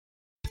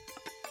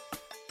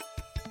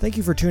Thank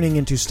you for tuning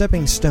into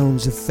Stepping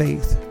Stones of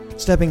Faith.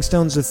 Stepping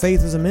Stones of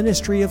Faith is a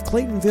ministry of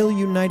Claytonville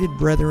United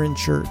Brethren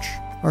Church.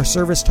 Our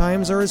service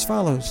times are as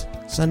follows.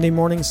 Sunday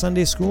morning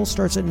Sunday school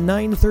starts at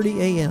 9:30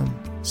 a.m.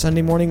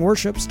 Sunday morning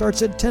worship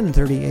starts at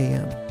 10:30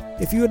 a.m.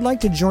 If you would like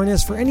to join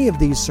us for any of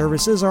these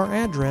services, our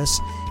address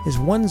is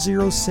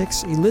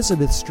 106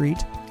 Elizabeth Street,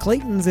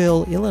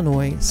 Claytonville,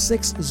 Illinois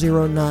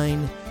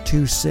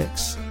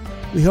 60926.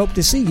 We hope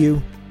to see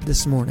you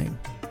this morning.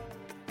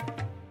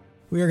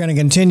 We are going to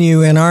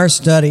continue in our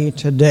study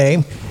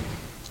today,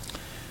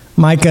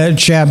 Micah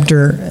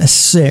Chapter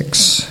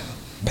 6,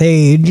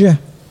 page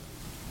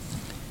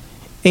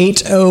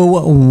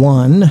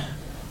 801.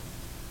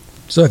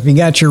 So if you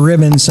got your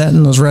ribbon set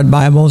in those red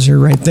Bibles, you're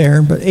right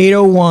there. But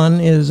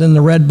 801 is in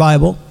the red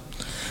Bible.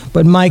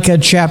 But Micah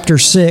Chapter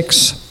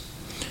 6,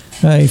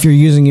 if you're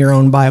using your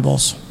own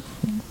Bibles.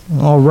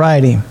 All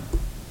righty.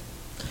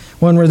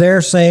 When we're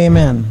there, say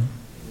amen.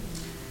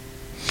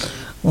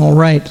 All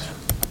right.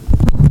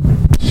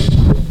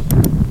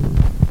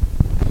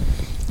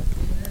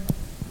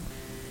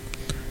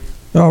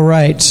 All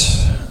right.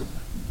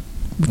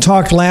 We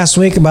talked last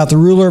week about the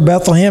ruler of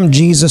Bethlehem,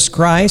 Jesus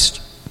Christ,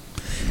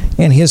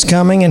 and his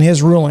coming and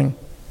his ruling.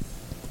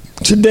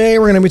 Today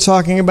we're going to be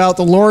talking about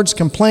the Lord's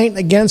complaint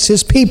against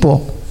his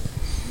people.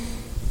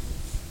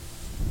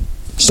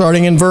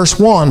 Starting in verse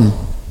 1,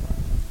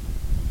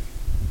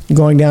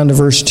 going down to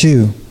verse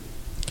 2.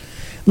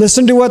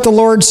 Listen to what the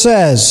Lord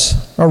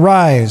says.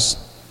 Arise,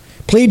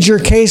 plead your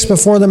case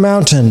before the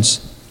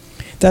mountains,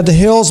 that the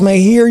hills may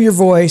hear your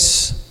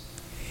voice.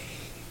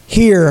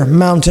 Hear,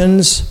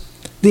 mountains,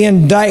 the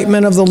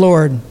indictment of the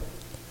Lord.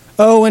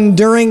 O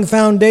enduring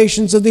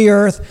foundations of the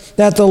earth,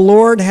 that the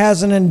Lord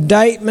has an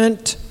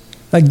indictment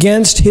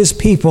against his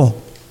people,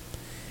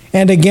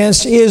 and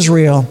against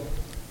Israel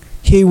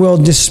he will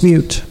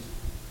dispute.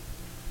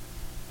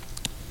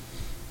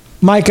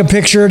 Micah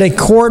pictured a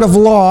court of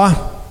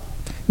law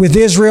with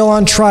Israel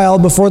on trial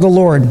before the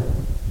Lord.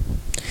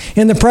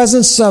 In the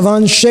presence of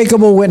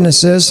unshakable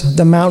witnesses,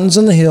 the mountains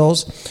and the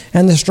hills,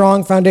 and the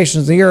strong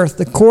foundations of the earth,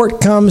 the court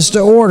comes to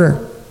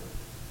order.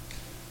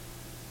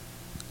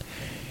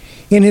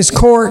 In his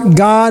court,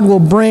 God will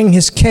bring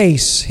his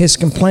case, his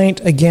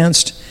complaint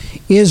against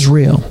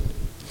Israel.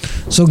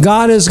 So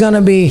God is going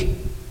to be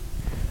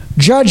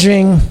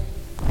judging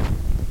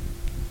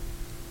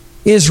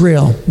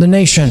Israel, the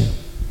nation,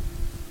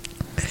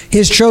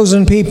 his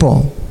chosen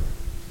people,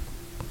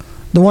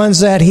 the ones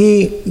that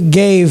he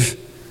gave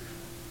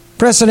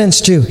precedence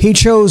to. He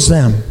chose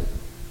them.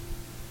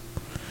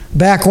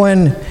 Back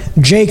when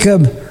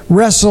Jacob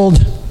wrestled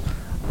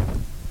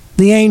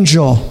the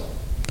angel,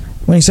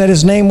 when he said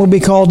his name will be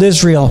called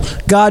Israel,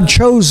 God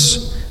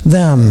chose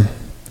them.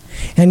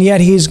 And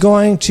yet he's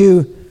going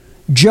to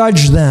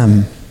judge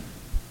them.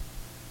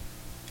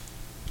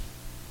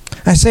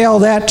 I say all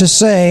that to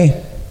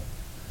say,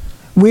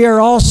 we are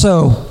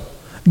also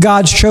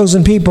God's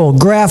chosen people,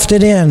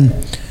 grafted in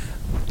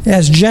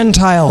as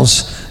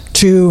Gentiles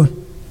to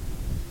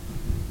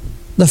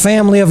the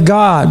family of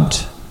God.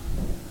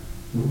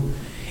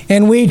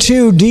 And we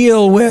too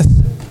deal with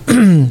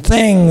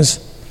things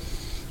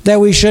that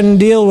we shouldn't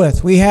deal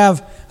with. We have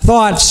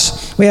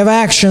thoughts, we have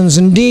actions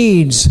and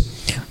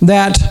deeds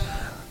that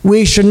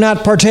we should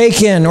not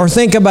partake in or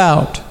think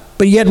about,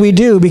 but yet we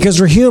do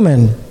because we're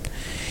human.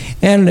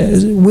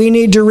 And we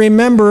need to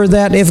remember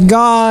that if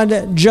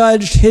God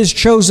judged his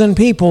chosen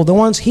people, the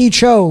ones he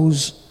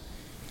chose,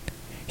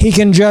 he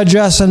can judge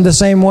us in the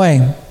same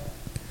way.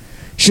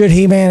 Should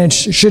he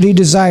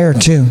desire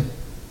to.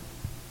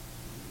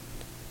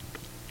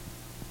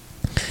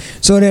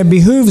 So it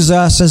behooves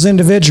us as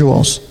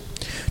individuals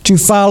to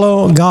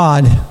follow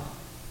God,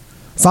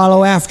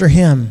 follow after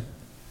him.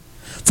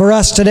 For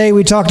us today,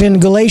 we talked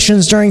in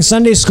Galatians during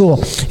Sunday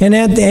school, and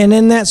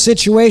in that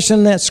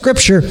situation, that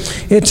scripture,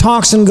 it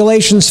talks in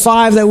Galatians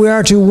 5 that we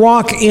are to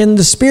walk in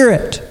the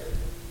Spirit,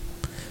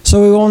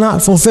 so we will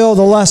not fulfill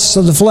the lusts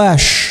of the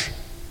flesh.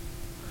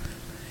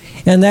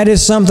 And that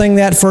is something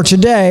that for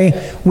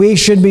today we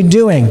should be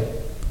doing.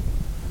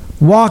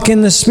 Walk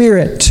in the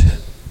Spirit.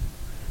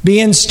 Be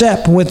in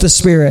step with the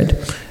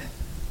Spirit.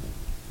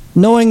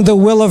 Knowing the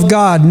will of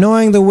God,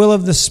 knowing the will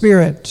of the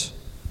Spirit.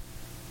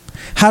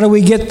 How do we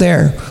get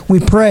there?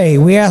 We pray.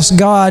 We ask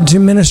God to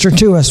minister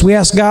to us. We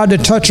ask God to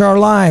touch our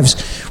lives.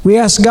 We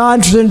ask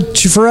God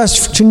for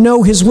us to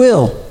know his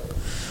will.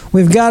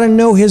 We've got to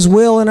know his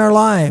will in our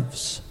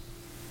lives,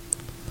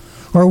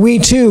 or we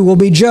too will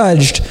be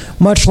judged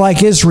much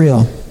like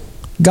Israel,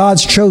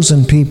 God's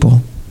chosen people.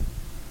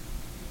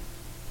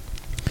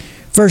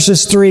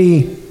 Verses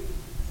 3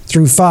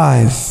 through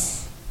 5.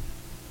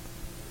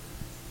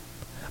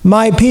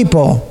 My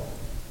people,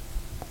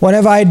 what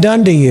have I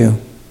done to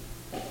you?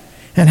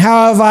 And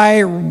how have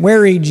I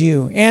wearied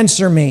you?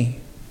 Answer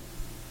me.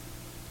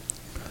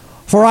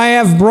 For I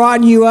have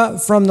brought you up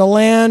from the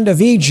land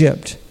of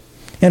Egypt,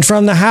 and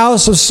from the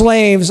house of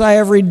slaves I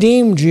have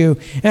redeemed you,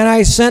 and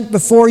I sent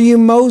before you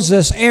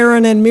Moses,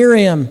 Aaron, and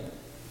Miriam.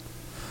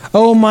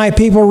 O my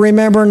people,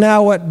 remember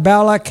now what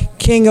Balak,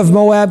 king of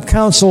Moab,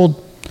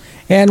 counseled,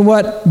 and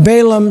what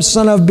Balaam,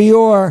 son of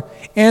Beor,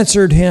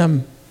 answered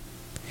him.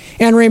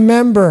 And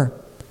remember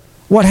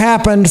what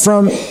happened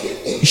from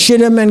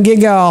Shittim and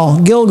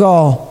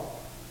Gilgal,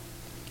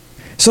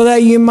 so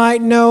that you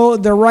might know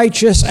the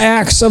righteous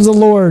acts of the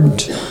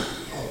Lord.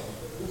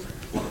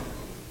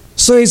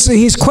 So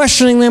he's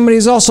questioning them, but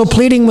he's also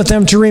pleading with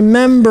them to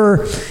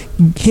remember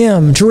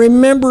him, to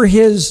remember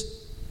his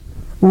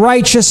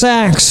righteous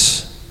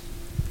acts.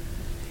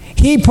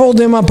 He pulled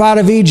them up out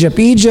of Egypt.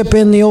 Egypt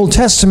in the Old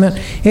Testament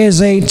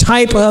is a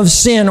type of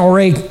sin, or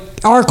a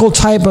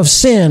archetype of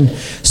sin.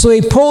 So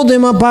he pulled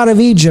them up out of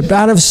Egypt,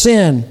 out of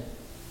sin.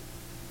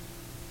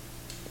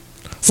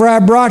 For I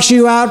brought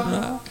you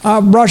up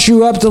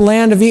the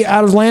land of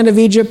out of the land of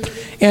Egypt,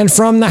 and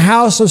from the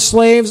house of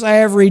slaves I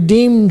have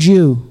redeemed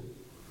you.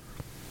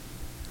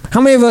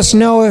 How many of us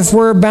know if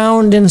we're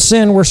bound in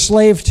sin, we're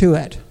slave to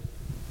it?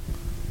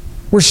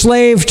 We're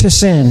slave to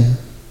sin.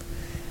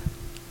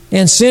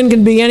 And sin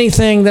can be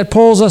anything that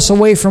pulls us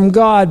away from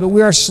God, but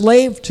we are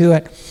slave to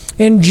it.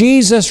 And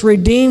Jesus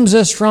redeems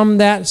us from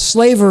that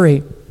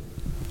slavery.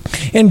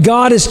 And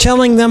God is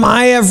telling them,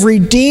 I have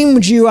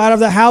redeemed you out of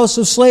the house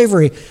of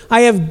slavery.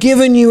 I have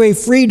given you a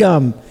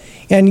freedom.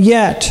 And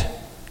yet,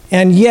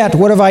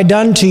 what have I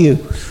done to you?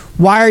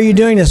 Why are you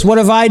doing this? What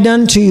have I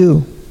done to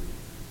you?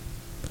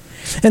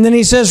 And then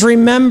he says,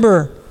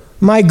 remember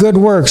my good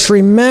works.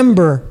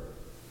 Remember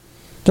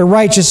the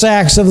righteous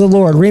acts of the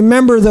Lord.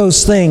 Remember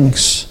those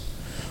things.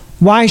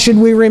 Why should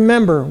we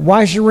remember?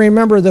 Why should we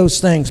remember those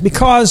things?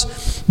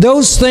 Because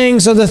those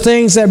things are the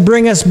things that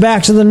bring us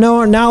back to the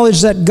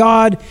knowledge that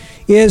God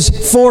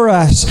is for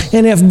us.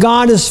 And if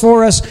God is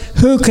for us,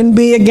 who can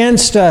be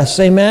against us?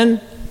 Amen?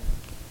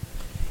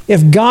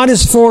 If God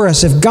is for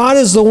us, if God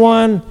is the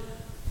one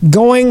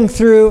going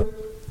through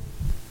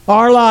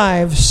our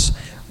lives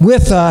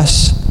with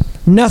us,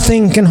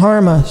 nothing can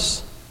harm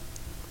us.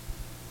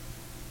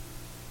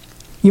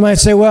 You might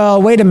say, well,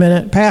 wait a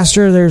minute,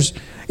 Pastor, there's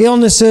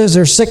illnesses,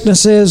 there's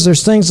sicknesses,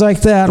 there's things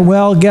like that.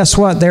 Well, guess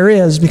what? There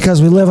is, because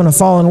we live in a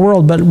fallen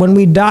world. But when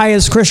we die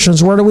as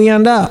Christians, where do we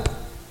end up?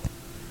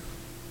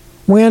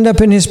 We end up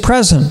in His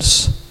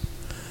presence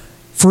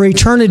for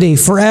eternity,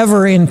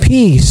 forever in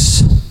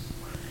peace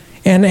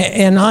and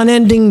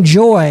unending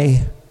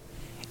joy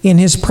in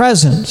His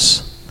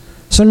presence.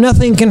 So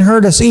nothing can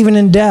hurt us, even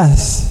in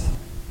death.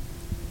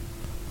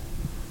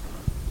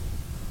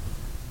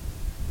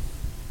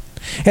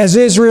 As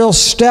Israel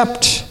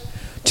stepped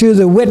to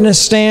the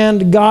witness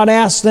stand, God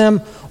asked them,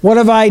 what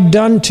have I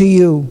done to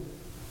you?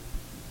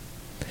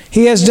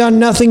 He has done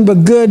nothing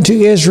but good to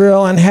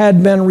Israel and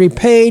had been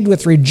repaid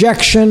with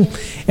rejection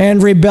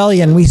and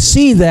rebellion. We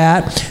see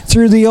that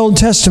through the Old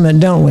Testament,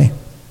 don't we?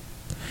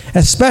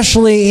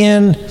 Especially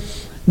in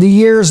the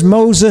years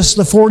Moses,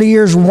 the 40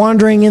 years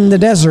wandering in the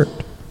desert.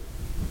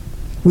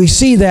 We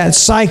see that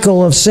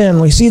cycle of sin.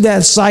 We see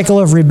that cycle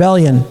of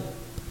rebellion.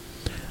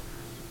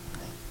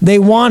 They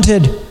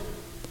wanted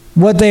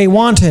what they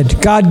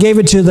wanted. God gave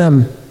it to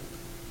them.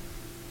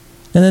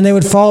 And then they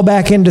would fall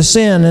back into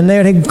sin, and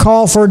they would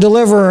call for a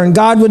deliverer, and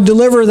God would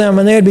deliver them,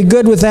 and they'd be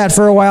good with that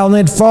for a while, and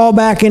they'd fall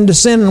back into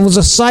sin. And it was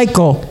a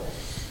cycle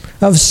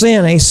of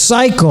sin, a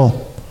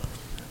cycle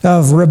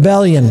of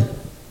rebellion.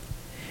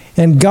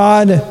 And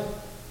God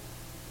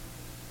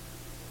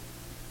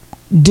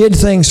did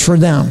things for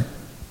them.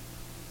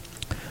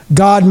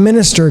 God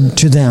ministered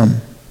to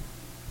them.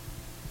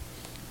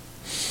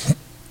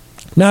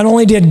 Not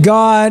only did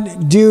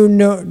God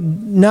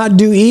not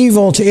do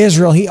evil to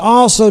Israel, He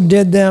also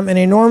did them an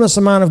enormous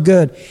amount of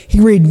good. He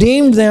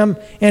redeemed them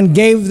and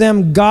gave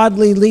them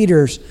godly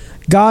leaders.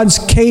 God's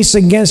case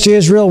against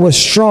Israel was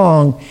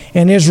strong,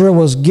 and Israel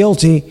was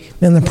guilty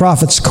in the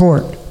prophet's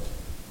court.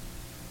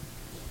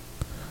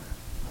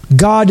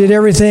 God did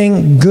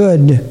everything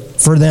good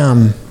for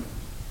them,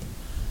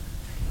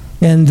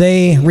 and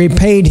they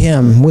repaid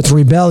Him with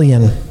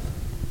rebellion.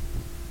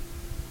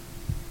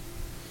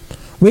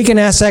 We can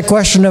ask that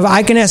question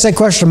I can ask that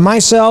question of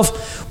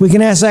myself. We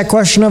can ask that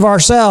question of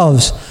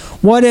ourselves.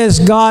 What has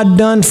God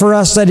done for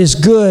us that is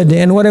good,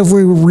 and what have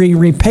we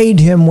repaid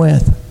Him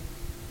with?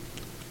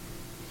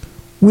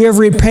 We have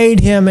repaid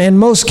Him in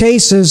most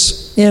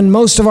cases, in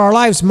most of our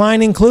lives,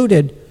 mine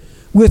included,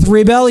 with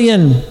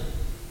rebellion,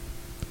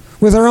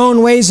 with our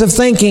own ways of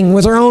thinking,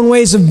 with our own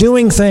ways of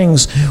doing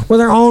things,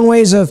 with our own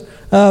ways of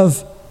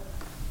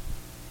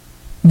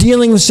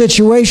dealing with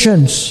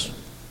situations.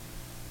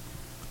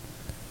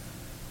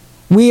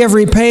 We have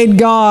repaid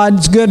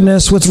God's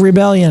goodness with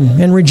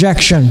rebellion and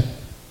rejection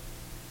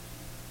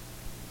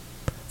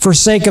for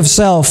sake of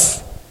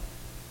self,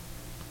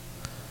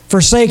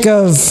 for sake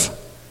of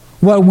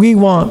what we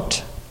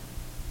want.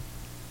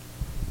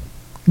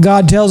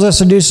 God tells us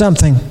to do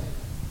something.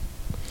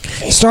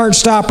 Start,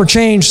 stop, or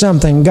change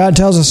something. God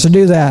tells us to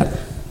do that.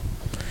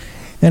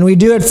 And we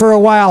do it for a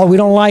while. We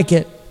don't like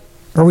it.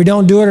 Or we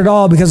don't do it at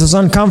all because it's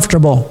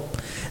uncomfortable.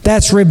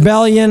 That's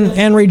rebellion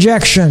and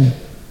rejection.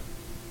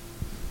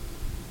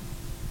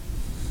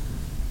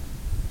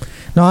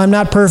 Now, I'm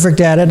not perfect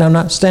at it. I'm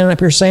not standing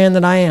up here saying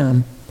that I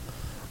am.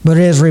 But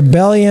it is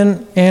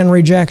rebellion and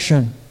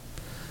rejection.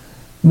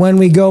 when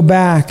we go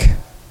back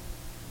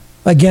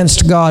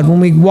against God, when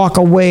we walk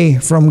away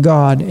from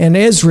God. And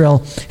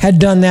Israel had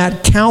done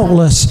that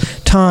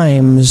countless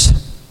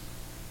times.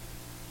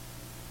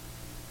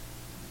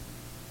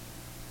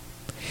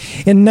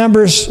 In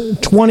Numbers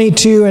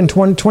 22 and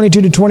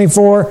 22 to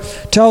 24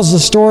 tells the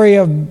story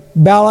of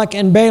Balak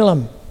and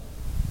Balaam.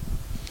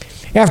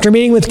 After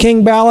meeting with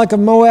King Balak of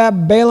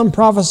Moab, Balaam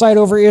prophesied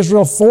over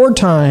Israel 4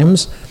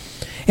 times.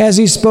 As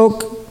he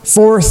spoke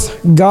forth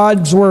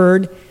God's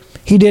word,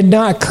 he did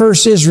not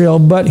curse Israel,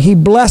 but he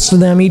blessed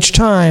them each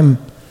time.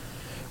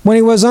 When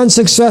he was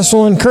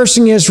unsuccessful in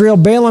cursing Israel,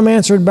 Balaam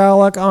answered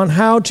Balak on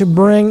how to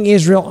bring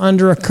Israel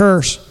under a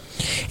curse.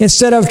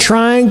 Instead of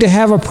trying to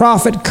have a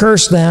prophet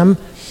curse them,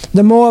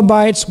 the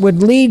Moabites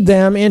would lead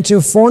them into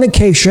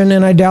fornication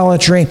and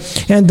idolatry,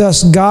 and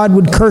thus God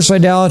would curse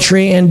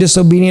idolatry and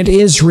disobedient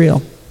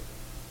Israel.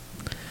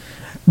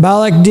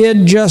 Balak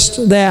did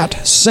just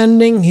that,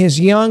 sending his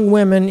young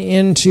women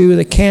into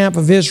the camp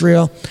of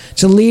Israel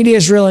to lead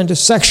Israel into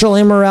sexual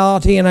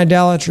immorality and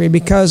idolatry.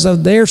 Because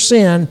of their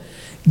sin,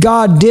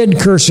 God did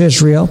curse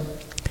Israel.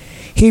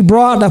 He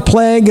brought a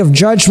plague of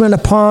judgment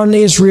upon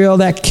Israel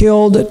that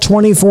killed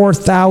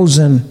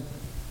 24,000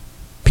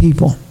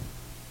 people.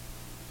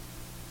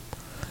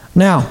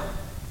 Now,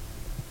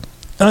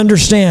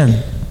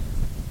 understand,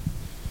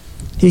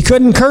 he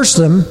couldn't curse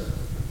them.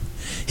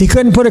 He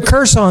couldn't put a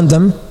curse on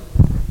them.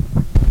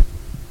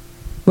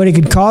 But he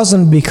could cause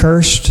them to be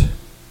cursed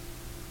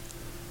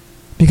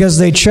because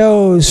they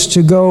chose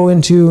to go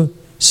into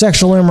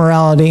sexual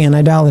immorality and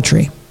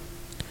idolatry.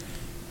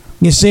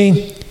 You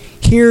see,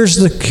 here's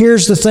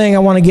the thing I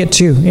want to get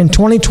to. In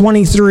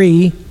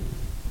 2023,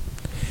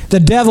 the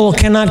devil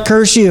cannot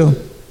curse you.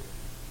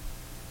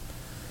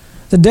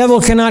 The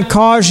devil cannot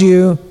cause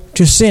you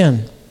to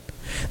sin.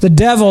 The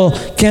devil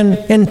can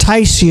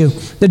entice you.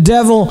 The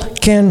devil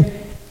can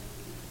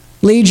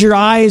lead your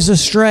eyes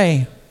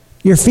astray,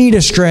 your feet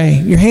astray,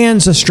 your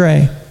hands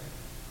astray,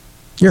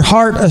 your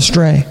heart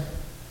astray.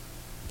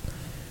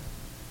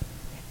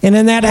 And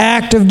in that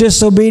act of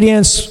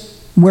disobedience,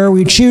 where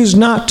we choose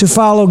not to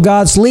follow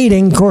God's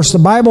leading, of course, the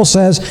Bible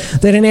says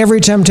that in every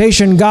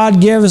temptation,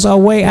 God gives a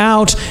way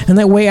out, and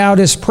that way out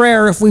is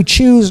prayer. If we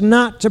choose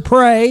not to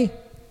pray,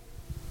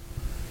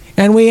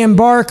 and we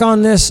embark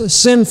on this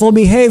sinful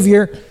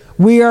behavior,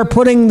 we are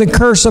putting the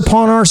curse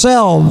upon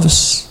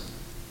ourselves.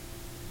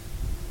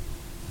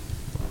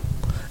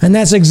 And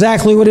that's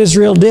exactly what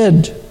Israel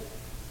did.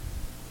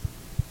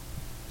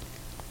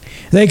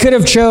 They could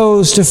have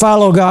chose to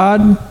follow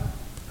God.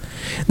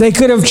 They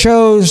could have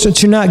chose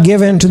to not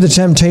give in to the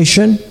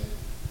temptation.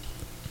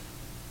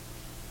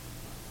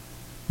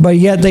 But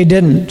yet they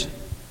didn't.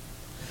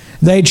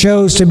 They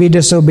chose to be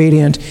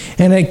disobedient.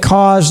 And it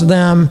caused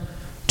them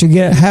to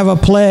have a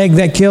plague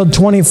that killed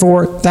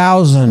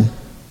 24,000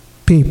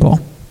 people.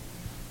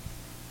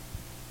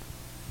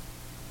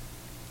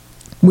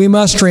 We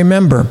must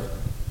remember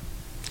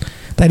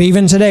that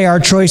even today our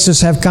choices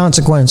have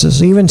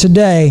consequences. Even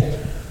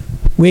today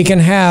we can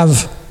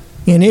have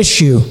an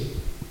issue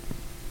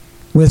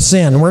with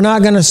sin. We're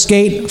not going to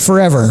skate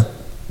forever.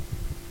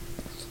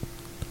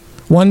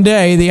 One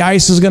day the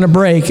ice is going to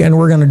break and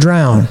we're going to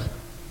drown.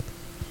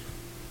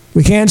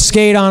 We can't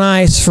skate on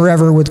ice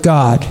forever with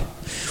God.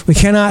 We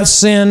cannot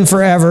sin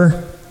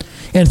forever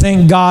and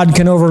think God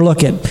can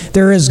overlook it.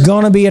 There is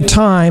going to be a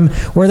time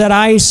where that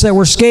ice that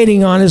we're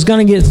skating on is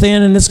going to get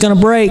thin and it's going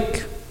to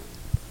break.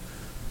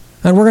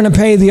 And we're going to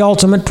pay the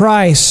ultimate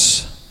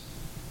price.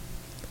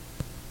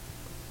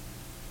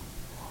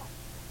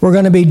 We're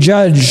going to be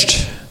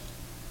judged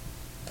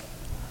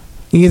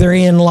either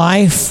in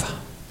life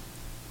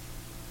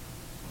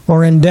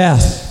or in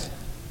death.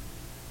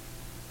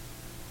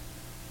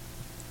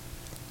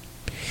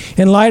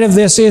 In light of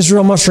this,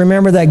 Israel must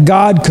remember that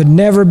God could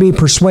never be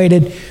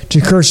persuaded to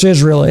curse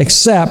Israel,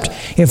 except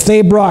if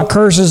they brought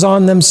curses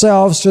on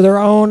themselves through their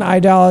own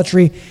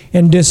idolatry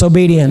and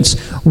disobedience.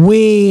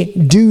 We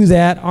do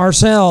that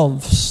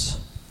ourselves.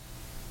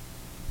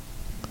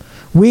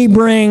 We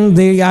bring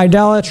the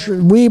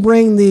idolatry, we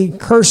bring the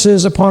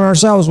curses upon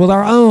ourselves with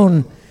our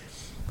own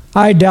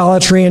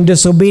idolatry and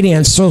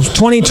disobedience. So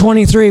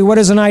 2023, what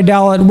is an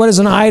idol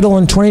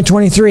in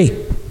 2023?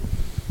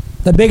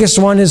 The biggest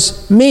one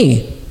is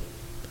me.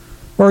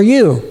 Or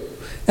you.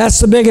 That's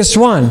the biggest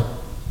one.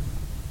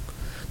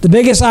 The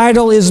biggest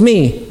idol is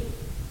me.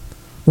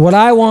 What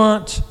I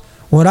want,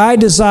 what I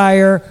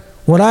desire,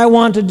 what I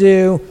want to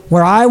do,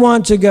 where I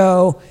want to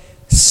go,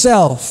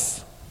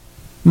 self.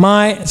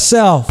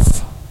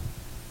 Myself.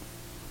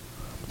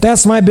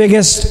 That's my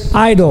biggest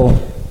idol.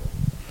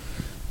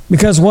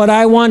 Because what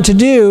I want to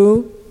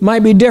do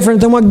might be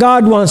different than what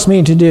God wants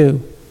me to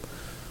do.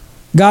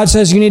 God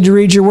says you need to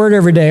read your word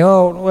every day.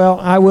 Oh, well,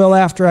 I will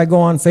after I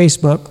go on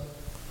Facebook.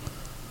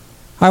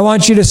 I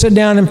want you to sit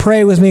down and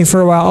pray with me for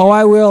a while. Oh,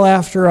 I will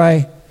after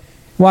I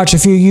watch a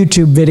few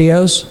YouTube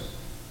videos.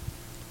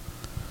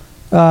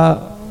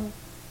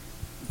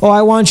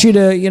 I want you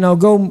to,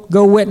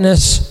 go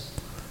witness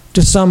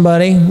to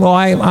somebody. Well,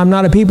 I'm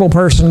not a people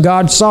person.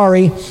 God,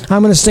 sorry.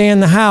 I'm going to stay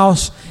in the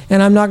house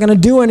and I'm not going to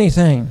do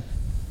anything.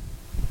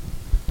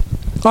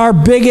 Our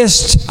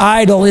biggest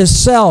idol is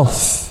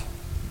self.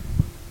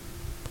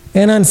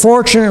 And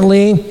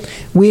unfortunately,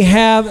 we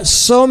have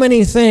so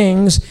many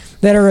things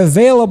that are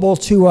available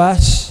to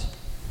us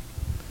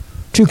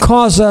to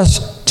cause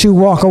us to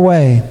walk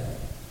away.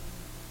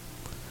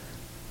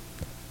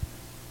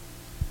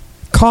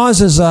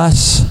 Causes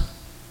us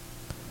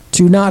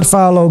to not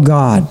follow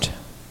God.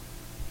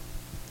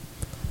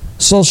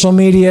 Social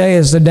media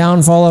is the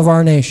downfall of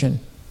our nation.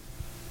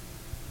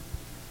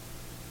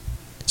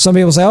 Some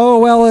people say, oh,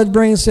 well,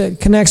 it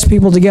connects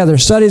people together.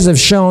 Studies have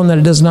shown that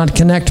it does not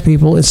connect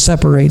people, it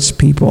separates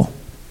people.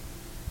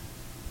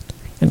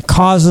 And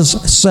causes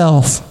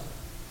self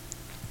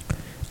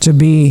to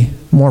be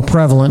more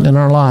prevalent in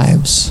our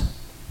lives.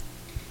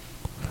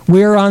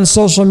 We are on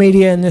social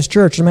media in this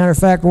church. As a matter of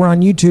fact, we're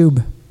on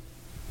YouTube.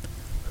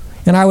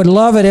 And I would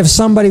love it if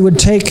somebody would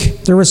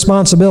take the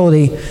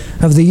responsibility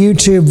of the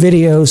YouTube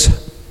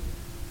videos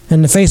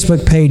and the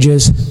Facebook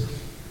pages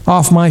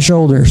off my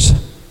shoulders.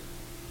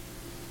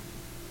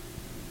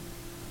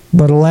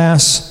 But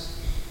alas,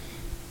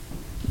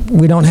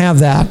 we don't have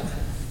that.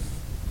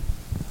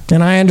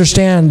 And I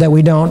understand that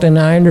we don't, and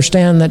I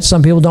understand that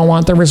some people don't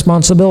want the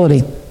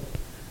responsibility.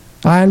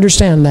 I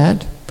understand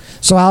that.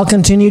 So I'll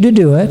continue to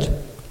do it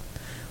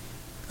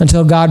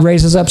until God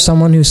raises up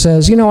someone who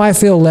says, you know, I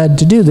feel led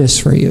to do this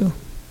for you.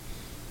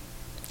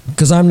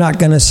 Because I'm not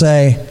going to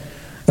say,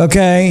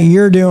 okay,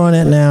 you're doing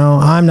it now,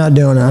 I'm not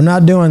doing it. I'm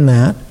not doing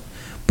that.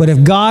 But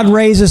if God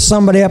raises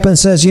somebody up and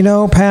says, you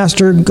know,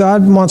 Pastor,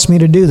 God wants me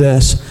to do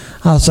this,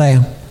 I'll say,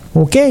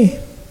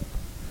 okay.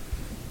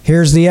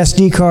 Here's the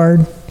SD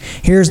card.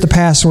 Here's the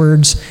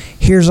passwords.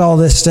 Here's all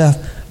this stuff.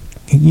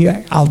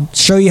 I'll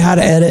show you how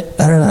to edit.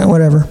 I don't know,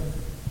 whatever.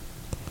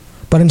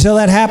 But until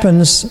that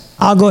happens,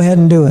 I'll go ahead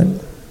and do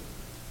it.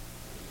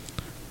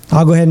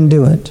 I'll go ahead and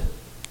do it.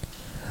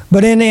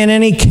 But in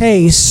any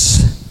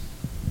case,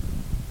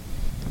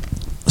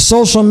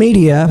 social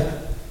media,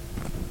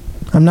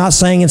 I'm not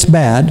saying it's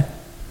bad,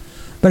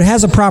 but it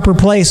has a proper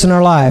place in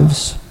our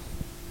lives.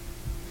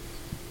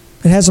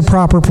 It has a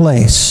proper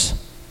place.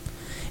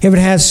 If it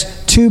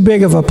has too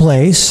big of a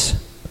place,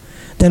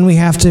 then we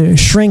have to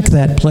shrink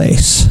that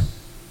place.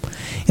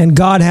 And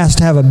God has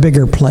to have a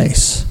bigger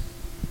place.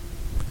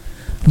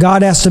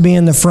 God has to be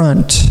in the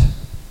front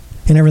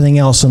and everything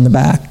else in the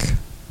back.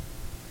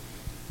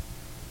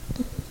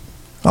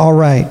 All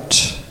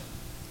right.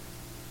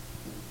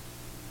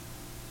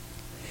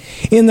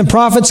 In the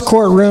prophet's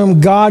courtroom,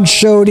 God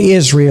showed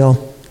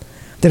Israel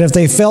that if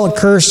they felt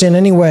cursed in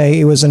any way,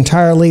 it was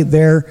entirely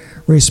their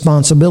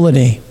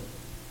responsibility.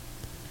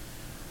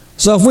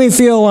 So if we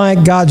feel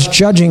like God's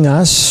judging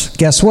us,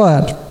 guess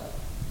what?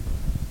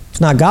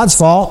 It's not God's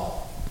fault.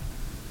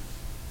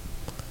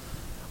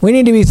 We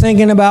need to be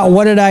thinking about,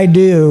 what did I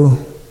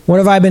do? What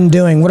have I been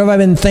doing? What have I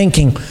been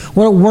thinking?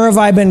 Where have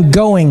I been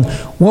going?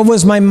 What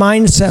was my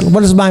mindset?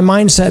 What has my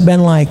mindset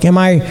been like? Am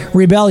I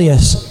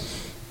rebellious?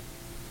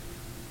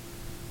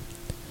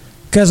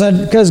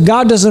 Because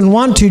God doesn't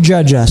want to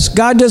judge us.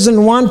 God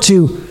doesn't want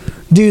to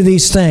do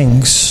these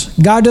things.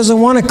 God doesn't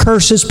want to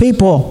curse His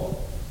people.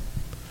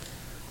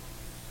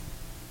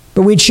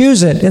 But we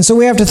choose it. And so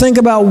we have to think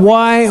about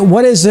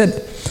what is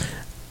it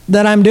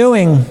that I'm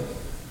doing?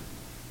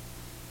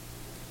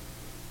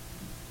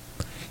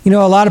 You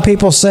know, a lot of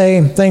people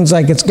say things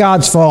like, it's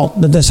God's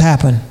fault that this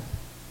happened.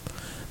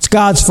 It's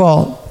God's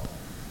fault.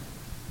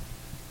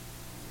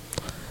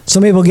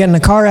 Some people get in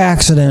a car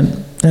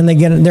accident and they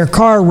get their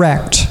car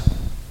wrecked.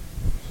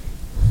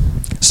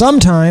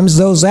 Sometimes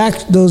those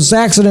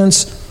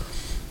accidents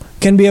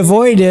can be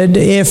avoided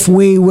if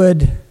we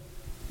would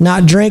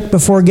not drink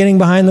before getting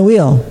behind the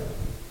wheel.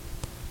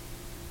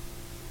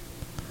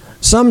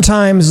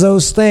 Sometimes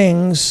those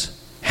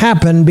things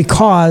happen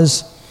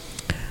because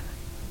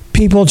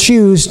people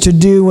choose to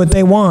do what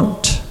they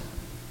want.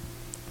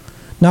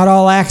 Not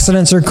all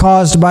accidents are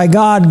caused by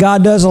God.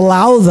 God does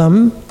allow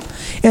them.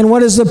 And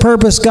what is the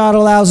purpose God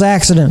allows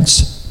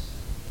accidents?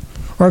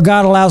 Or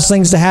God allows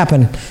things to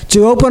happen?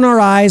 To open our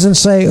eyes and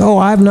say, oh,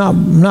 I'm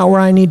not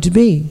where I need to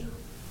be.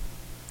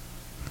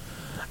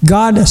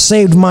 God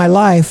saved my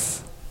life.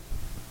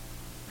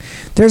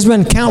 There's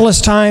been countless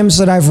times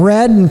that I've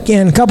read,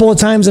 and a couple of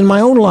times in my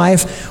own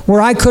life,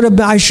 where I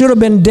should have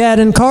been dead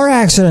in car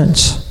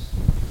accidents.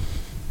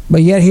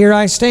 But yet here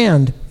I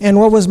stand. And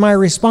what was my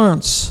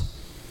response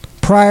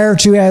prior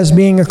to as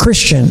being a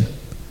Christian?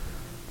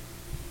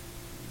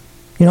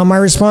 You know, my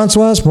response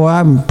was, boy,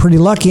 I'm pretty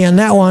lucky on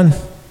that one.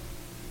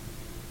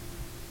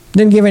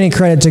 Didn't give any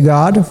credit to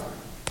God.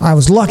 I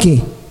was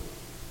lucky.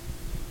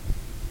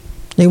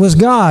 It was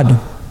God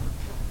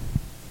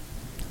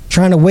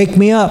trying to wake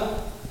me up.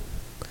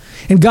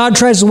 And God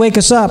tries to wake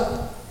us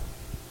up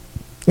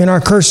in our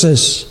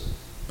curses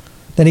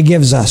that He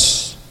gives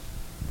us.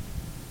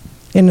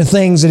 In the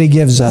things that He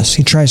gives us.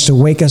 He tries to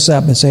wake us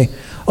up and say,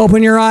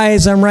 open your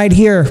eyes, I'm right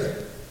here.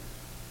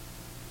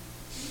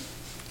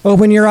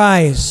 Open your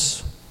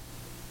eyes.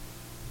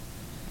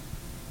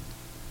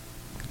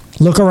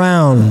 Look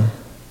around.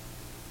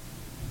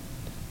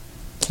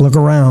 Look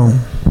around.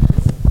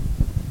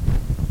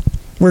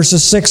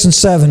 Verses 6 and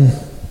 7.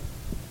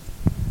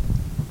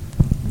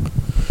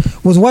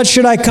 With what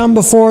should I come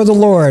before the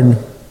Lord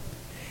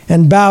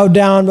and bow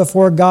down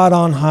before God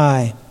on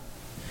high?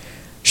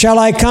 Shall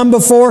I come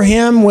before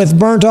him with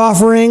burnt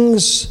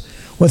offerings,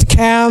 with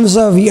calves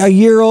of a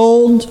year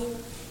old?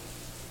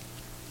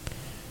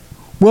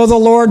 Will the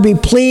Lord be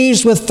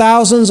pleased with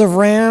thousands of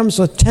rams,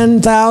 with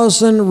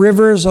 10,000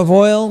 rivers of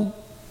oil?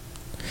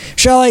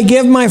 Shall I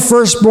give my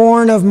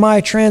firstborn of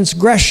my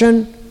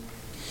transgression,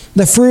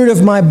 the fruit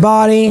of my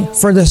body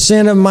for the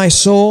sin of my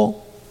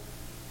soul?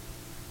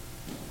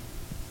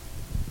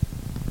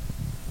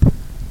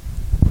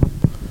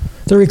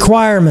 The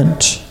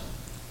requirement.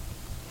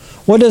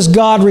 What does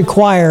God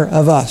require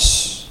of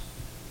us?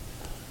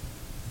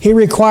 He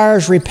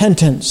requires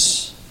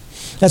repentance.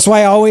 That's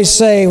why I always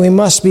say we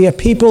must be a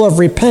people of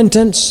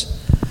repentance,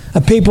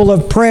 a people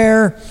of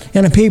prayer,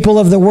 and a people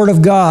of the Word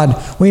of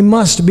God. We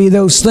must be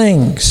those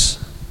things.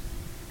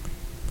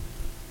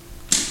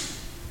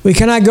 We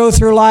cannot go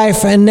through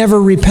life and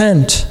never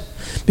repent,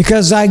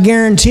 because I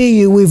guarantee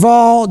you we've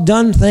all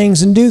done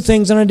things and do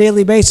things on a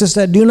daily basis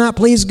that do not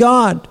please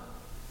God.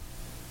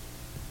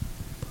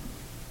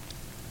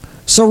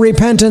 So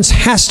repentance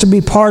has to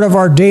be part of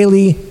our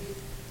daily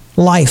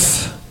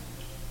life.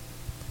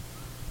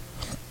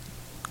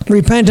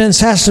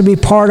 Repentance has to be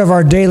part of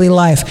our daily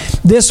life.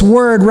 This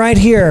word right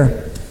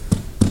here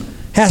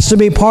has to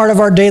be part of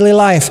our daily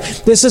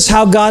life. This is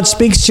how God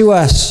speaks to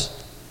us.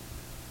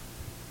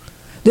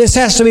 This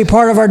has to be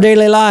part of our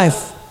daily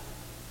life.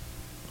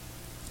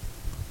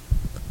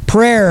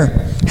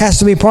 Prayer has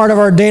to be part of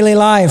our daily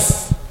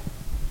life.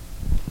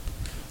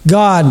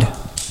 God,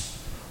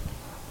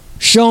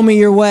 show me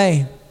your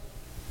way.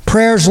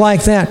 Prayers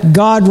like that,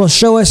 God will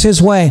show us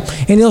his way.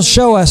 And he'll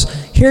show us,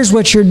 here's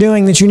what you're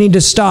doing that you need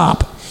to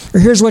stop. Or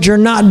here's what you're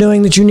not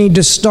doing that you need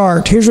to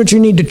start. Here's what you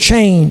need to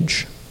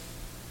change.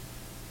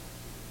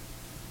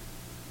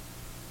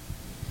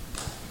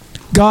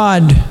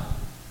 God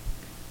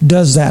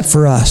does that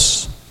for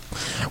us.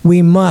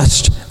 We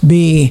must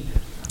be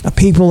a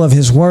people of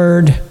his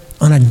word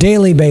on a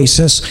daily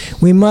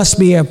basis. We must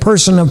be a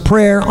person of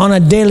prayer on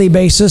a daily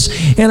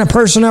basis and a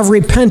person of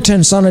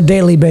repentance on a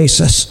daily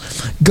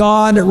basis.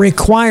 God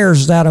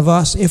requires that of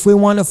us if we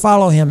want to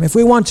follow him. If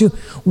we want to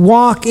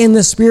walk in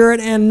the Spirit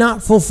and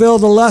not fulfill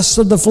the lusts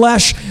of the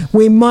flesh,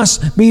 we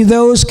must be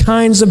those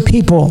kinds of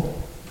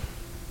people.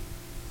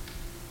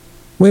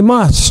 We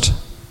must.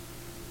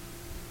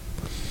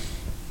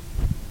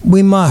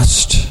 We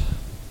must.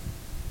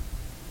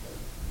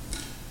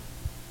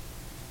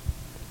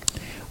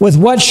 With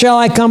what shall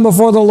I come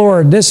before the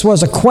Lord? This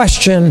was a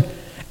question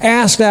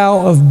asked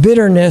out of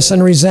bitterness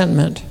and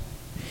resentment.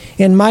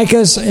 In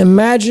Micah's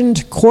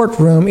imagined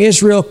courtroom,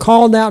 Israel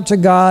called out to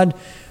God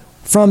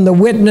from the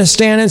witness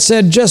stand and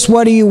said, just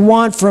what do you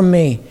want from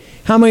me?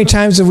 How many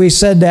times have we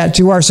said that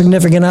to our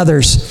significant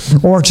others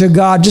or to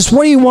God? Just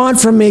what do you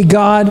want from me,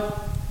 God?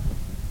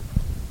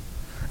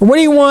 What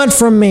do you want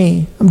from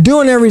me? I'm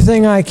doing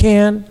everything I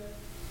can.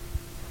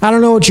 I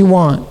don't know what you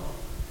want.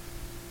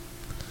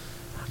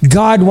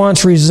 God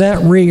wants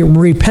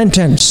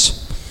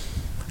repentance.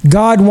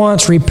 God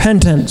wants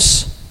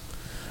repentance.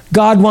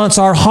 God wants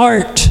our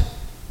heart.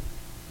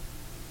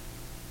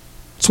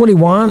 That's what he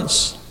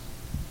wants.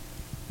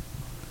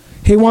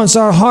 He wants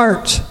our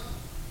heart.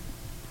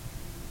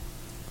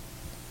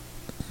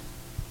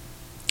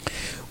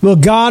 Will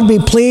God be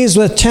pleased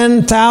with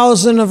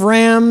 10,000 of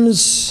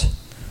rams,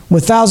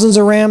 with thousands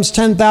of rams,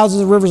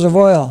 10,000 of rivers of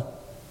oil?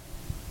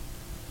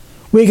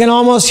 We can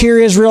almost hear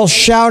Israel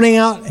shouting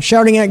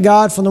at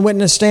God from the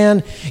witness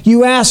stand,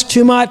 you ask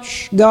too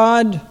much,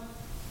 God.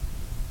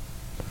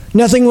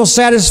 Nothing will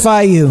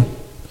satisfy you.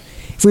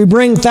 If we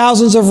bring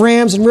thousands of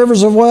rams and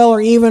rivers of oil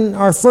or even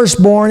our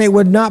firstborn, it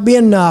would not be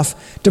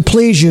enough to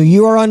please you.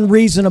 You are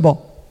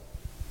unreasonable.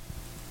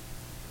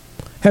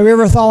 Have you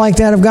ever thought like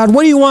that of God?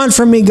 What do you want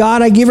from me,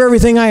 God? I give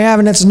everything I have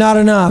and it's not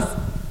enough.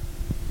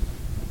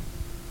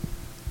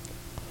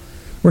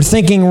 We're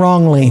thinking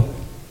wrongly.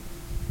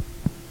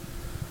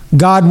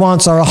 God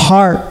wants our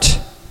heart.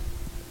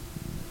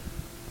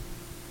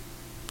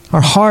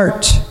 Our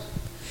heart.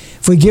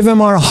 If we give him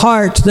our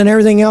heart, then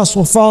everything else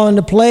will fall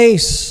into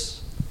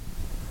place.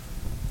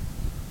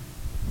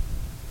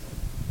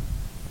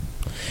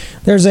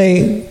 There's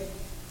a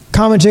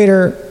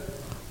commentator,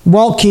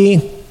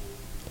 Walke.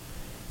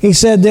 He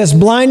said this,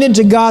 blinded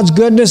to God's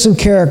goodness and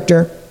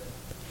character,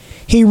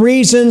 he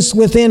reasons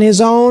within his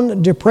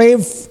own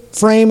depraved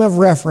frame of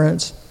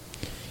reference.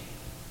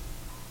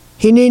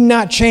 He need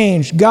not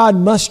change. God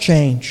must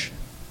change.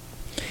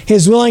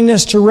 His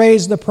willingness to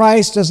raise the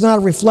price does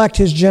not reflect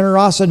his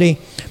generosity,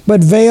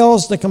 but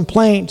veils the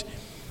complaint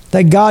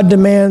that God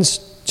demands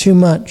too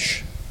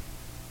much.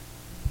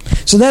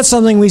 So that's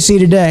something we see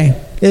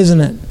today,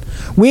 isn't it?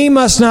 We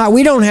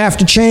don't have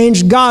to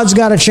change. God's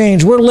got to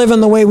change. We're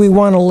living the way we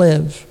want to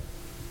live.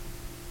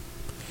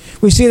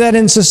 We see that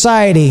in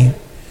society.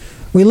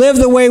 We live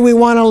the way we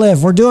want to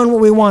live. We're doing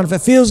what we want. If it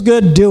feels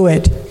good, do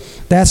it.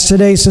 That's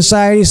today's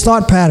society's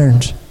thought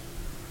patterns.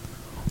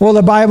 Well,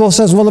 the Bible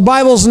says, well, the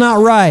Bible's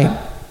not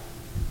right.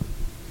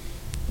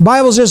 The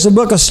Bible's just a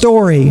book of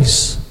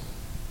stories.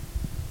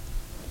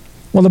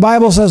 Well, the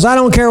Bible says, I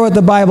don't care what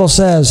the Bible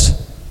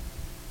says.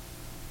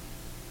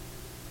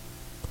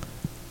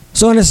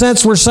 So in a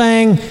sense, we're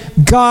saying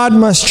God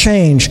must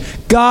change.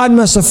 God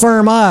must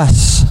affirm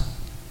us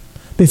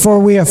before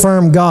we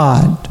affirm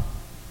God.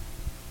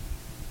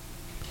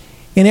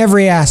 In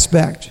every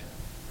aspect.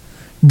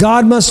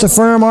 God must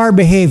affirm our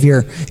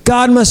behavior.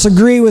 God must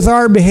agree with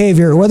our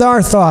behavior, with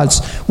our thoughts,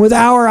 with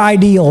our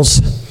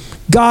ideals.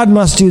 God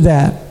must do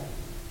that.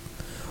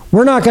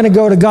 We're not going to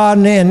go to God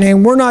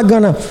and we're not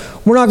going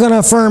to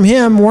affirm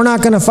Him. We're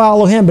not going to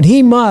follow Him, but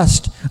He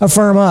must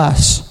affirm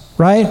us,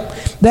 right?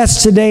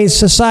 That's today's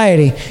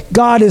society.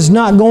 God is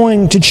not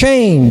going to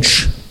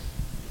change.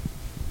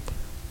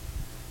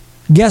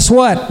 Guess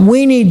what?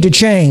 We need to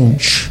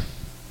change.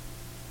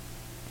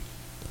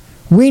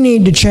 We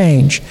need to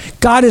change.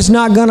 God is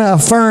not going to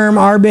affirm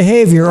our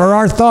behavior or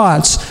our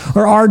thoughts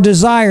or our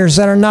desires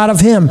that are not of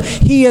Him.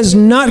 He is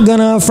not going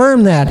to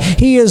affirm that.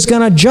 He is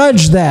going to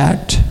judge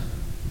that.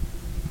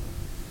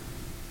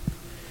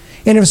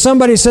 And if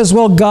somebody says,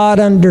 well, God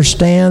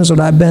understands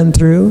what I've been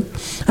through.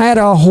 I had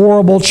a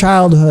horrible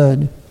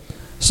childhood,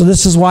 so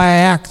this is why I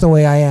act the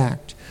way I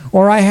act.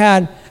 Or I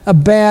had a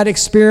bad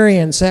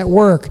experience at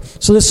work,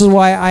 so this is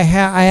why I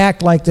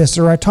act like this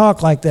or I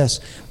talk like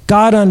this.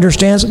 God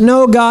understands.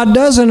 No, God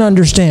doesn't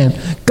understand.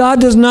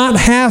 God does not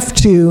have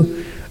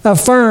to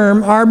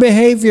affirm our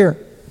behavior.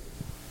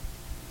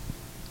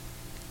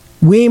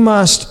 We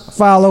must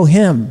follow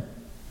Him.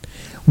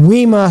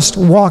 We must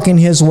walk in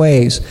His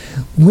ways.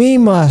 We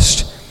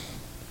must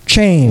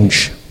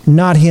change,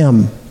 not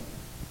Him.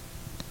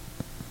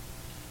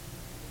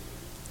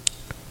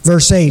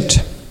 Verse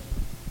 8.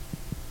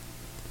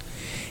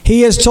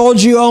 He has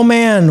told you, O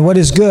man, what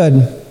is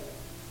good.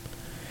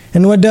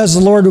 And what does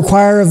the Lord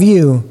require of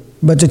you?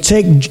 But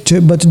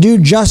to do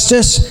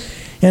justice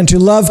and to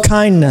love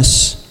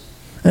kindness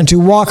and to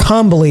walk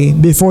humbly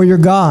before your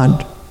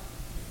God.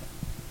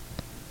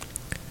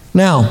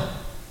 Now,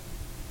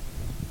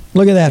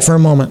 look at that for a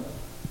moment.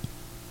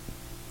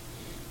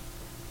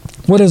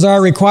 What is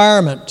our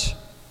requirement?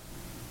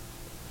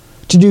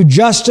 To do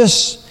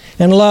justice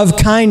and love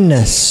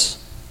kindness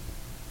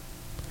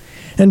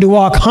and to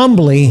walk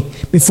humbly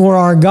before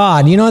our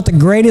God. You know what the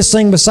greatest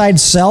thing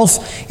besides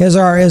self is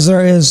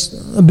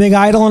a big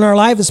idol in our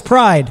life? Is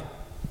pride.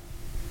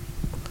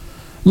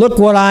 Look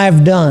what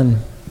I've done.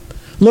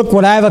 Look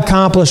what I've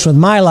accomplished with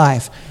my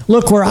life.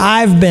 Look where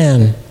I've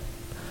been.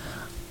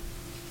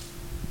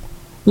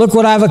 Look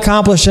what I've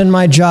accomplished in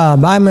my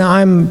job.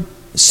 I'm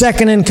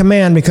second in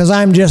command because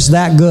I'm just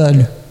that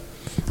good.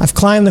 I've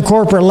climbed the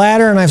corporate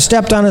ladder and I've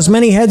stepped on as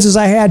many heads as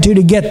I had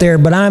to get there,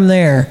 but I'm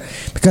there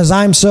because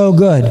I'm so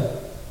good.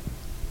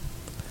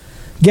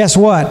 Guess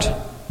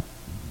what?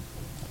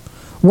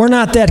 We're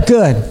not that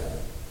good.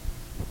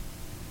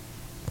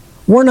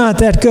 We're not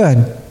that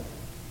good.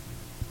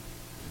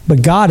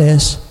 But God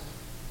is.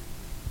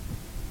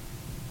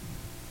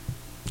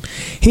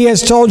 He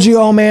has told you,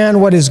 oh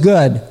man, what is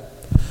good.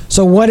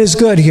 So what is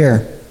good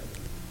here?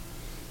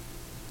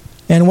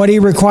 And what He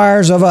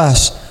requires of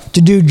us?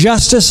 To do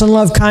justice and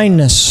love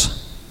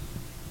kindness.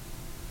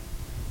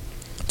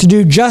 To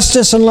do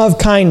justice and love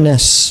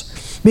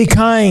kindness. Be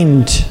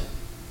kind.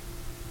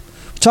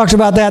 We talked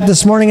about that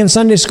this morning in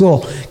Sunday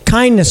school.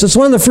 Kindness. It's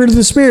one of the fruit of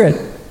the Spirit.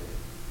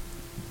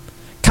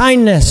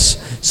 Kindness.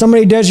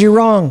 Somebody does you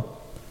wrong.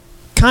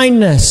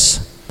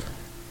 Kindness.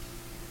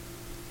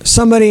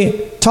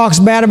 Somebody talks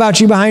bad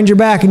about you behind your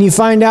back and you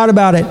find out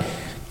about it.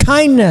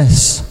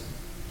 Kindness.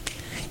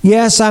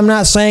 Yes, I'm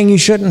not saying you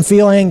shouldn't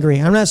feel angry.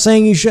 I'm not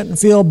saying you shouldn't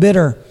feel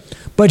bitter.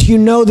 But you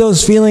know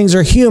those feelings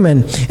are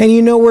human. And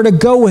you know where to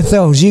go with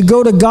those. You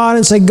go to God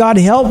and say, God,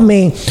 help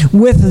me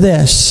with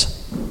this.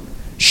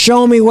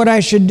 Show me what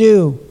I should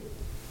do.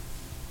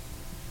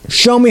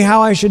 Show me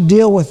how I should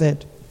deal with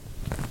it.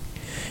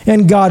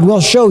 And God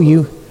will show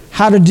you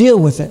how to deal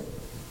with it.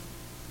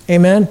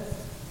 Amen?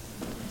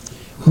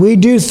 We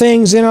do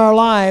things in our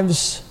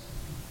lives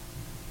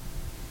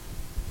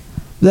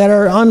that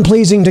are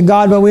unpleasing to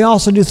God, but we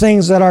also do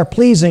things that are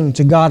pleasing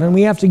to God, and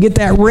we have to get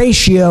that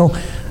ratio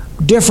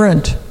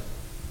different.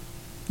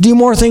 Do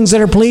more things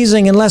that are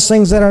pleasing and less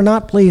things that are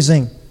not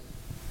pleasing.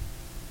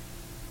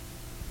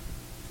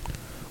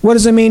 What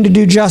does it mean to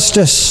do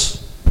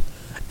justice?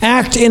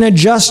 Act in a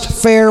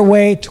just, fair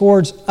way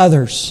towards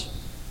others.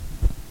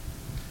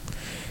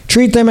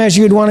 Treat them as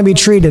you'd want to be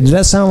treated. Does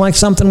that sound like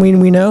something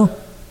we know?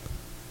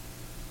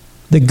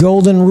 The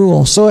golden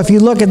rule. So if you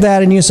look at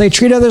that and you say,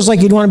 treat others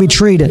like you'd want to be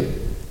treated.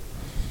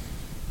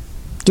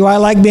 Do I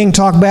like being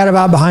talked bad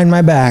about behind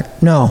my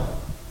back? No.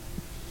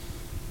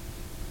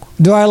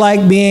 Do I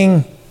like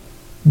being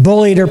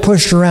bullied or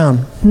pushed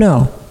around?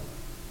 No.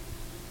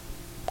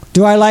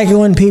 Do I like it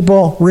when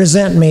people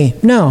resent me?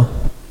 No.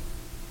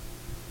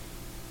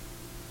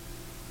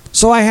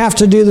 So I have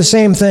to do the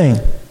same thing.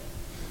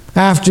 I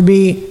have to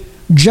be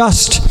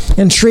just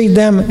and treat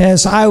them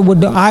as I would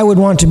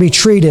want to be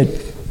treated.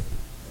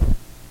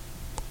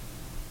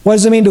 What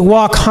does it mean to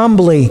walk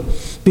humbly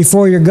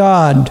before your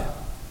God?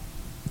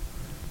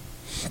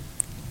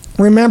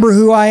 Remember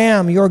who I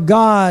am, your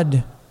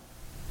God.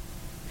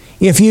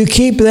 If you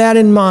keep that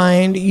in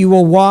mind, you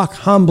will walk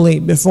humbly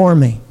before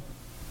me.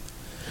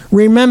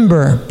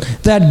 Remember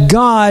that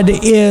God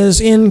is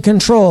in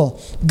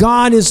control.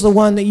 God is the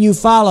one that you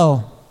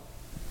follow,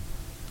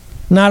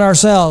 not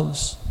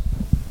ourselves.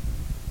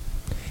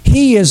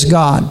 He is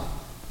God.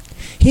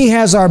 He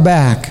has our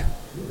back.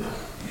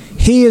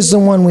 He is the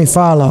one we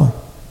follow.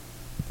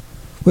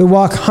 We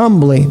walk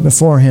humbly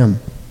before Him.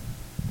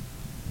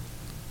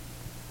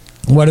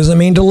 What does it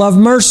mean to love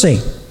mercy?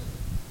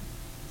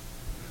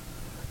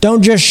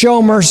 Don't just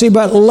show mercy,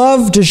 but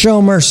love to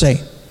show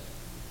mercy.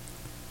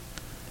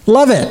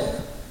 Love it.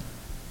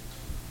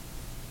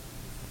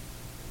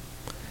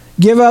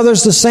 Give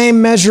others the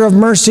same measure of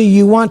mercy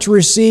you want to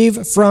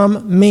receive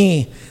from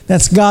me.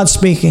 That's God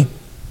speaking.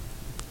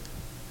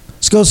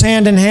 This goes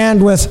hand in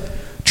hand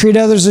with treat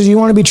others as you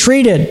want to be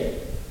treated.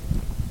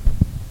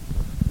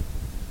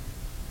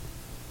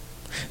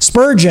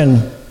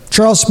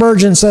 Charles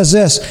Spurgeon says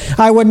this,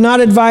 I would not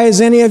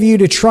advise any of you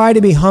to try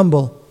to be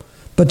humble,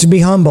 but to be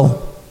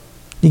humble.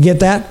 You get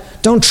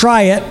that? Don't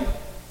try it,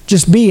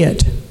 just be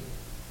it.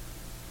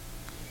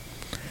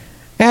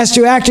 As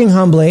to acting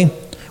humbly,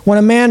 when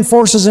a man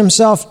forces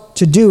himself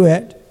to do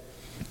it,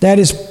 that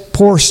is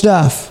poor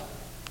stuff.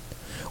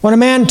 When a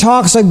man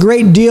talks a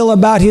great deal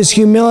about his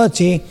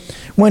humility,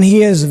 when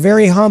he is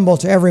very humble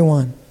to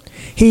everyone,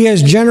 he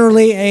is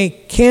generally a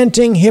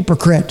canting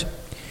hypocrite.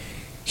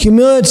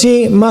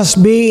 Humility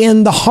must be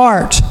in the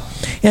heart,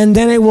 and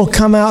then it will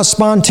come out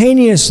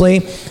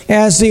spontaneously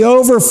as the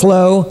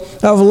overflow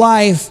of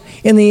life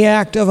in the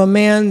act of a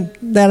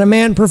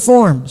man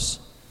performs.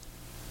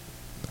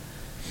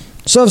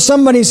 So if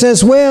somebody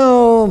says,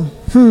 well,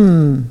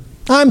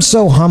 I'm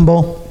so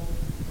humble.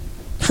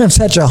 I'm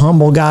such a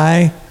humble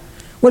guy.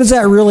 What is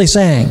that really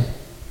saying?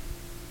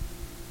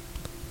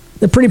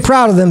 They're pretty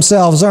proud of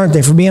themselves, aren't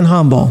they, for being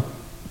humble?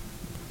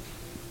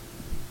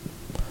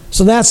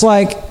 So that's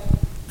like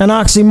an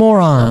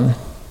oxymoron,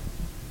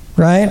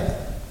 right?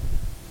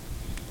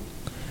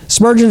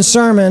 Spurgeon's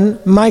sermon,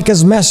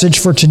 Micah's message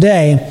for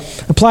today,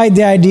 applied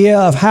the idea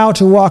of how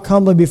to walk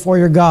humbly before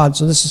your God.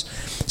 So this is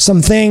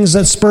some things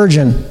that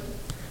Spurgeon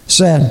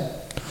said.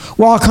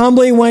 Walk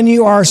humbly when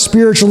you are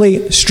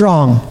spiritually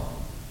strong.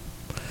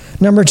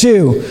 Number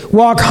 2,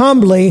 walk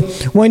humbly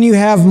when you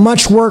have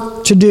much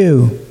work to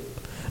do.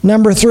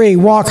 Number 3,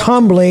 walk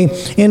humbly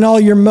in all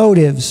your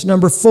motives.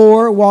 Number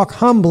 4, walk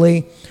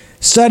humbly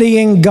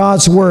studying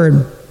God's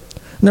Word.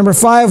 Number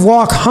 5,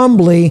 walk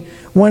humbly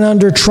when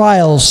under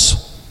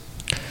trials.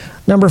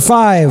 Number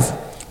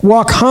 5,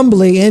 walk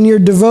humbly in your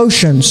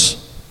devotions.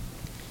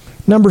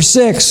 Number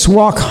 6,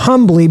 walk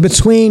humbly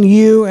between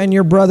you and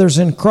your brothers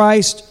in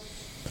Christ.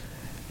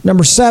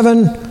 Number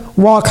 7,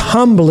 walk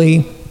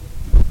humbly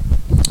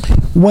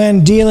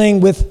when dealing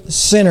with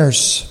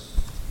sinners.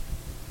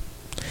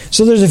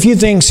 So there's a few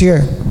things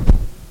here.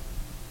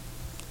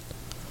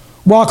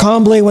 Walk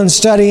humbly when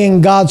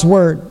studying God's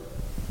Word.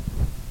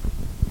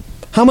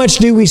 How much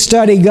do we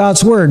study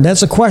God's Word?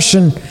 That's a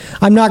question.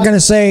 I'm not going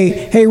to say,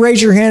 hey,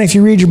 raise your hand if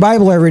you read your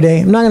Bible every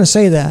day. I'm not going to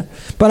say that.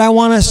 But I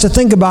want us to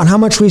think about how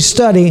much we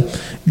study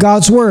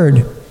God's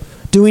Word.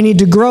 Do we need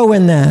to grow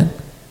in that?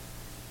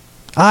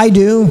 I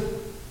do.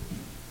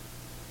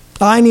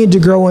 I need to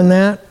grow in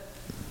that.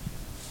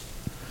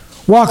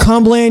 Walk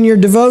humbly in your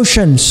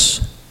devotions.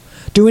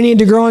 Do we need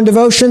to grow in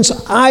devotions?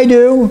 I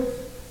do.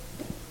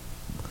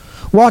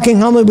 Walking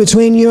humbly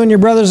between you and your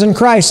brothers in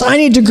Christ. I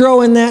need to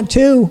grow in that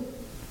too.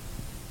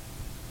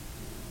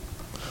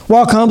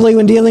 Walk humbly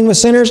when dealing with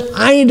sinners.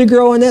 I need to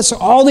grow in that. So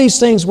all these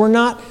things were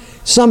not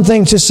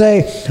something to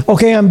say,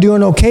 okay, I'm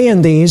doing okay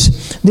in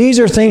these. These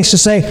are things to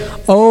say,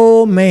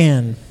 oh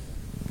man,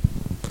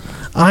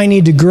 I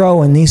need to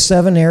grow in these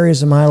 7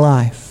 areas of my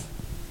life.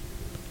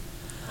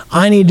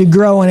 I need to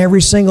grow in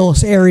every single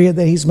area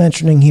that he's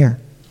mentioning here.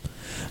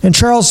 And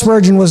Charles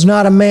Spurgeon was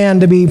not a man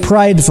to be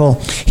prideful.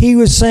 He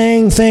was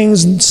saying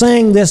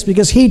this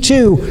because he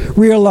too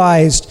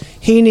realized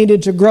he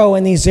needed to grow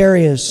in these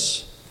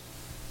areas.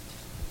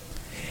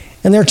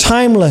 And they're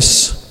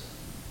timeless.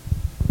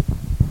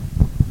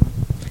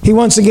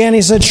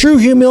 He said, true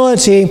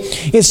humility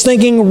is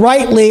thinking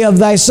rightly of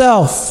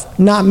thyself,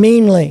 not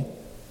meanly.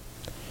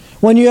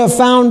 When you have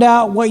found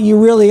out what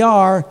you really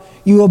are,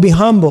 you will be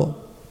humble.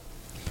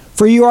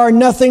 For you are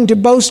nothing to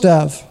boast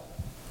of.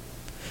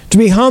 To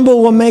be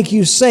humble will make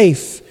you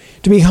safe.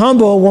 To be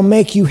humble will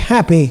make you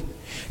happy.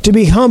 To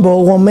be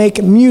humble will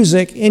make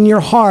music in your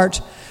heart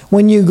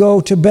when you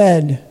go to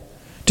bed.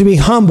 To be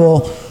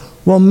humble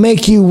will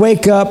make you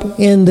wake up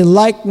in the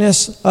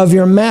likeness of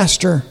your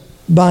master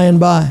by and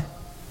by.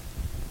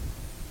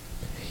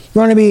 You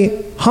want to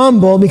be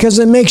humble because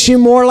it makes you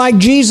more like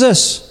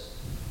Jesus.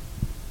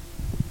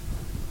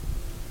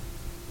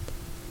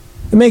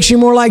 It makes you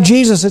more like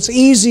Jesus. It's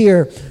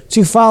easier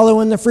to follow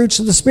in the fruits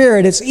of the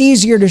Spirit. It's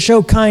easier to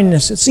show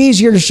kindness. It's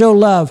easier to show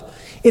love.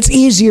 It's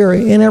easier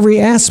in every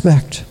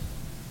aspect.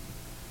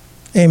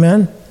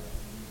 Amen?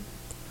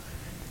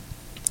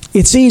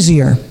 It's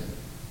easier.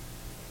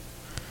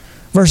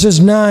 Verses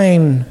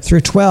 9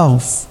 through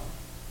 12.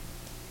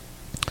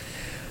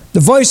 The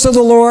voice of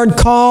the Lord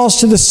calls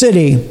to the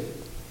city,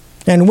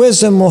 and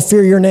wisdom will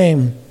fear your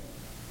name.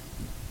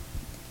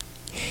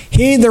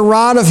 Heed the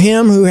rod of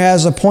him who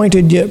has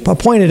appointed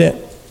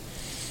it.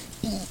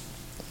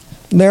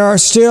 There are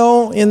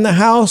still in the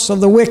house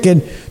of the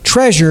wicked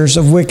treasures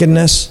of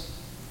wickedness,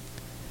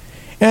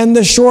 and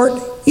the short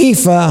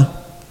ephah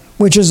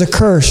which is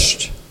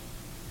accursed.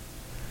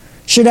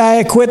 Should I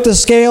acquit the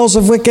scales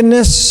of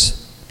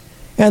wickedness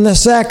and the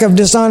sack of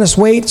dishonest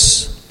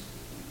weights?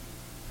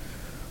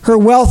 Her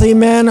wealthy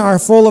men are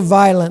full of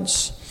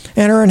violence,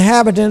 and her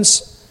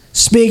inhabitants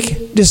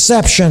speak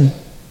deception.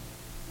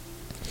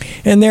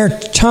 And their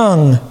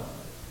tongue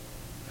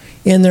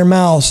in their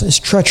mouths is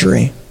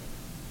treachery.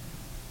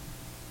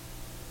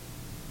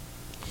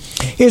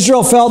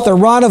 Israel felt the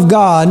rod of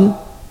God,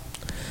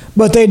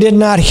 but they did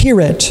not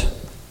hear it.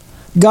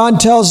 God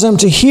tells them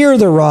to hear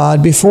the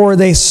rod before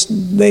they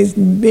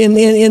in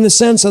the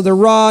sense of the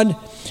rod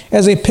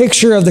as a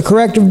picture of the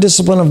corrective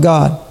discipline of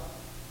God.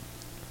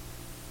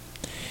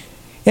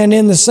 And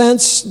in the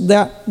sense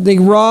that the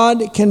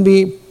rod can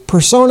be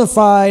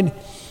personified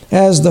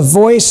as the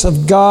voice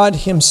of God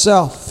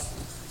Himself.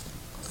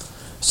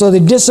 So the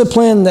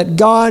discipline that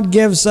God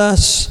gives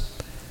us,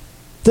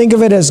 think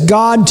of it as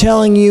God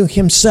telling you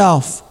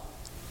Himself,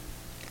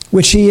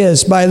 which He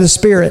is by the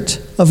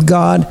Spirit of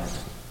God,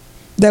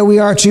 that we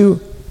are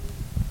to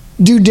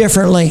do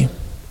differently,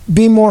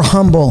 be more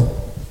humble.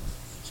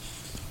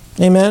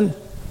 Amen?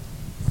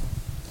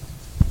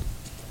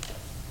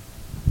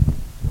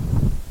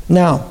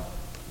 Now,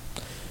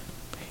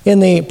 in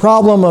the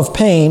problem of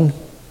pain,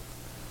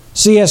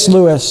 C.S.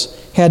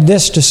 Lewis had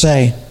this to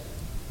say: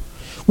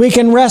 we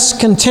can rest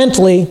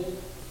contently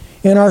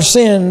in our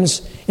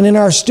sins and in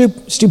our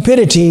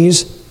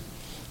stupidities,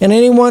 and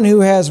anyone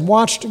who has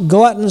watched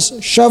gluttons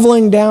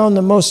shoveling down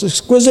the most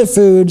exquisite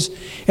foods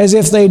as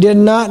if they did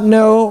not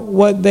know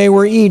what they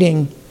were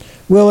eating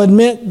will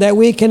admit that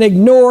we can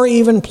ignore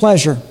even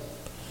pleasure.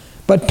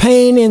 But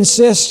pain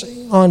insists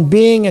on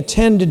being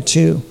attended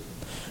to.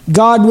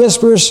 God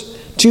whispers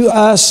to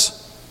us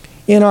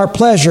in our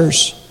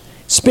pleasures,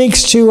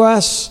 speaks to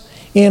us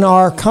in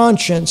our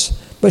conscience,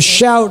 but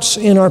shouts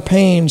in our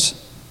pains.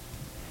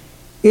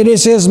 It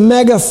is His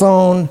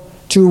megaphone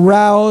to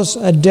rouse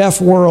a deaf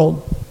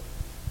world.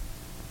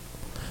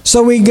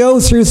 So we go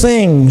through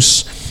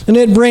things, and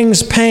it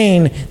brings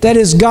pain. That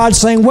is God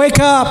saying, wake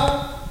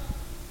up!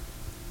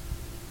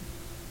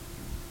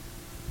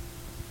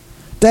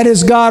 That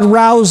is God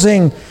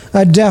rousing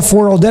a deaf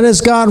world. That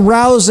is God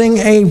rousing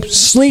a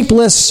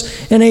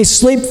sleepless and a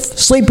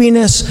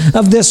sleepiness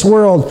of this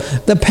world.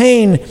 The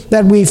pain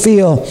that we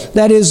feel.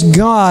 That is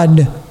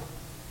God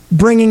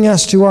bringing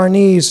us to our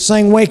knees,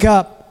 saying, wake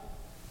up.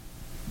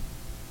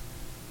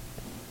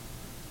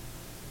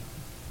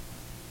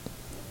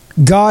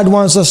 God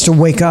wants us to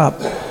wake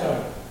up.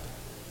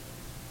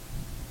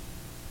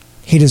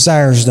 He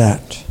desires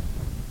that.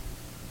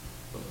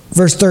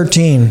 Verse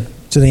 13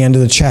 to the end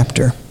of the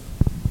chapter.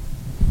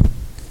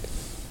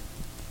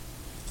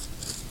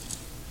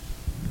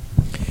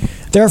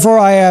 Therefore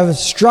I have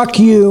struck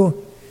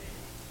you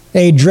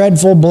a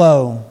dreadful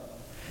blow,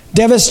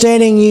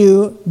 devastating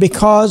you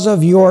because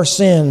of your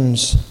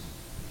sins.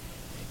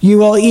 You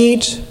will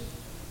eat,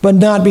 but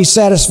not be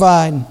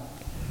satisfied,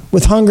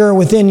 with hunger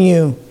within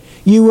you.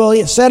 You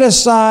will set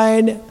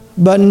aside,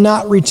 but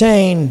not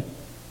retain.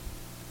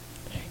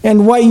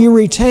 And what you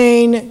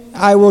retain,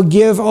 I will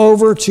give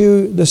over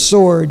to the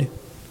sword.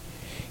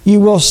 You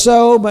will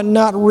sow, but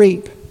not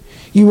reap.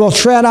 You will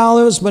tread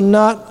olives, but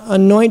not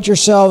anoint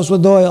yourselves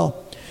with oil.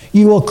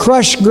 You will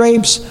crush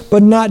grapes,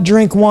 but not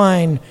drink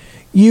wine.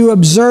 You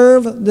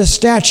observe the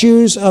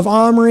statutes of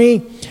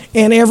Omri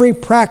and every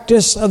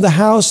practice of the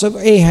house of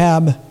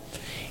Ahab,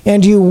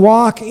 and you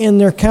walk in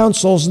their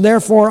counsels.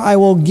 Therefore I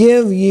will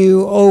give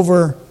you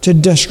over to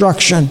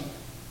destruction.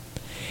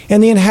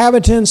 And the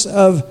inhabitants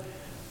of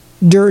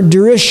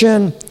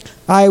derision,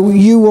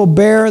 you will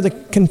bear the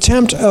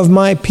contempt of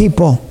my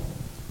people.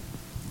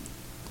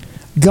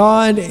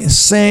 God is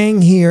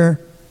saying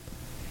here,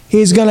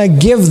 He's going to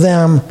give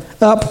them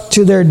up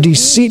to their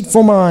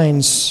deceitful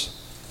minds.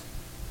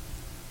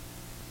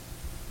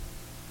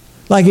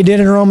 Like He did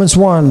in Romans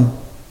 1.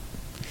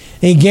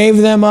 He gave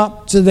them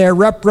up to their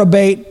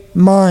reprobate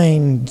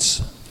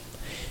minds.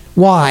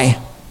 Why?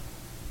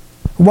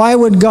 Why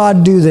would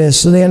God do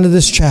this at the end of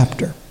this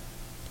chapter?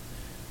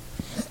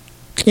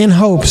 In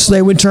hopes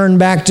they would turn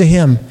back to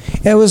Him.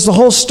 It was the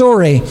whole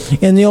story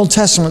in the Old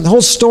Testament, the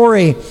whole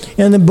story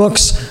in the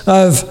books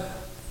of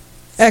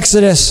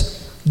Exodus,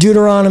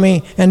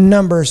 Deuteronomy, and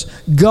Numbers.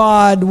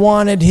 God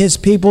wanted His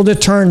people to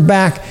turn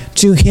back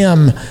to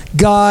Him.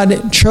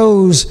 God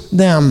chose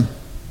them.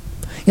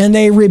 And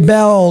they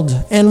rebelled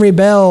and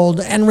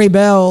rebelled and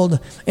rebelled.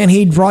 And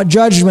He brought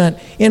judgment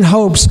in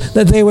hopes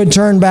that they would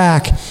turn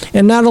back.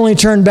 And not only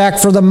turn back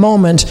for the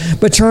moment,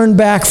 but turn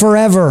back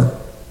forever.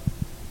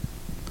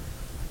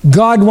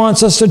 God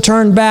wants us to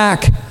turn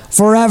back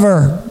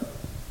forever.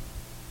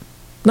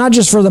 Not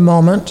just for the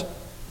moment.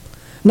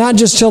 Not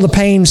just till the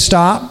pain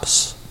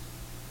stops.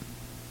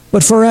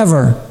 But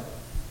forever.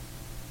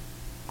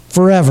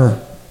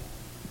 forever.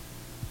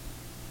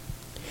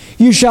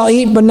 You shall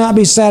eat but not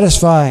be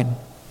satisfied.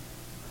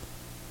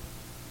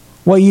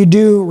 What you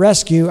do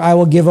rescue, I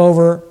will give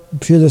over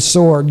to the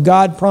sword.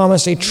 God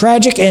promised a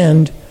tragic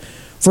end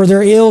for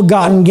their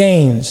ill-gotten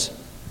gains.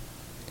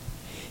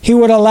 He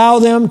would allow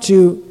them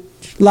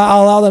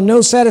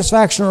no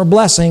satisfaction or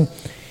blessing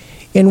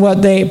in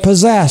what they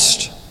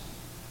possessed.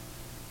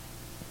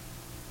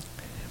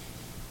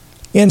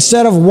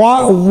 Instead of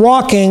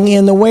walking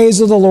in the ways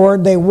of the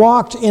Lord, they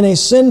walked in a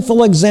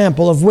sinful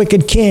example of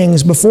wicked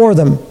kings before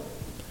them,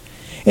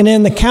 and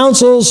in the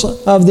counsels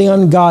of the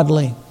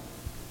ungodly.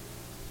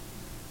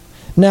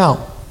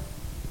 Now,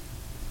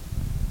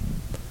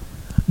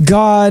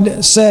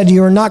 God said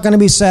you are not going to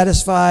be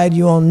satisfied.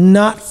 You will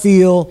not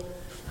feel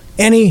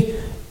any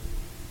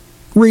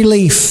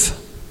relief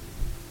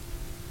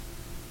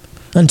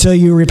until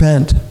you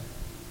repent.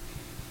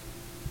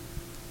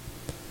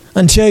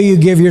 Until you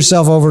give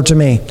yourself over to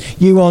me.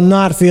 You will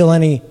not feel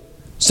any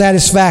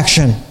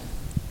satisfaction.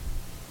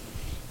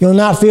 You'll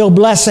not feel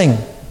blessing.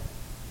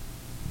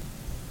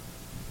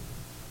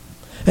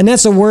 And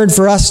that's a word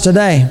for us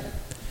today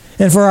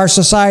and for our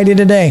society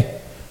today.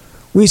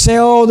 We say,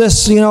 oh,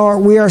 this, we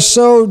are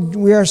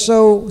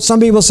so, some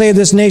people say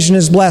this nation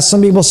is blessed.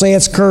 Some people say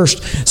it's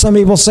cursed. Some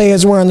people say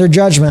we're under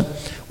judgment.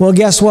 Well,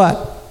 guess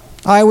what?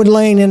 I would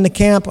lean in the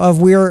camp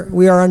of we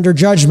are under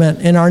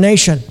judgment in our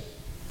nation.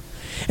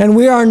 And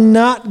we are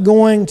not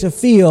going to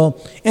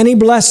feel any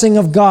blessing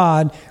of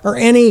God or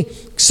any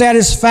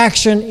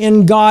satisfaction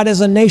in God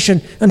as a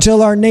nation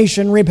until our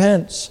nation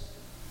repents.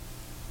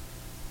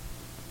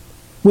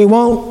 We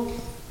won't.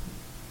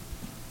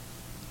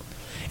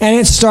 And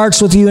it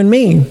starts with you and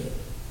me.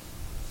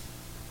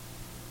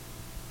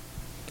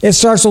 It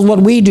starts with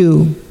what we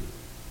do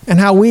and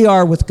how we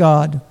are with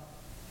God.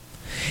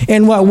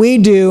 And what we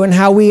do and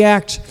how we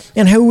act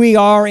and who we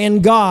are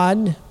in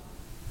God,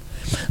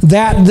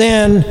 that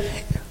then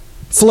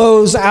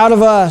flows out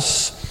of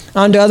us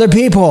onto other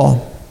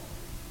people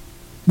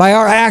by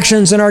our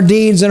actions and our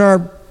deeds and our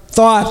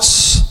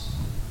thoughts.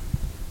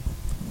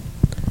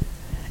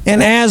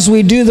 And as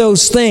we do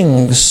those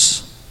things,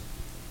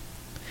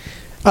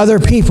 other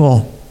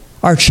people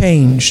are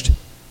changed.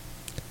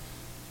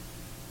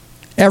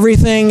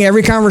 Everything,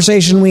 every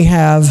conversation we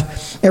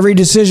have, every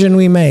decision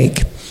we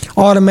make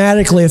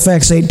automatically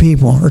affects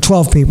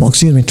 12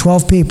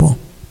 people.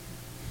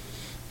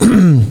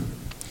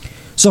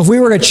 So if we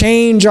were to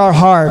change our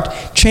heart,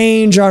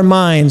 change our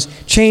minds,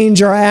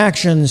 change our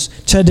actions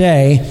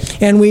today,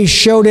 and we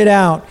showed it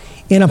out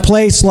in a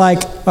place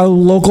like a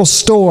local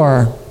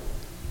store,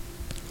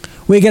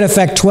 we could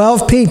affect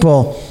 12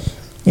 people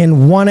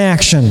in one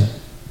action.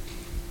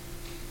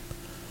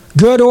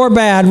 Good or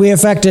bad, we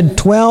affected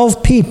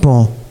 12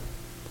 people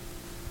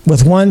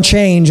with one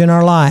change in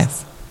our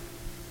life.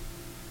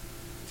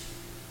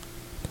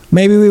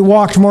 Maybe we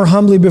walked more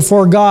humbly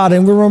before God,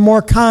 and we were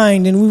more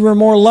kind, and we were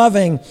more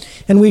loving,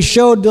 and we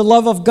showed the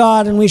love of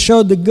God, and we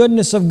showed the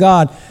goodness of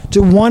God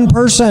to one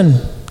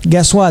person.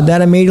 Guess what? That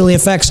immediately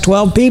affects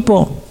 12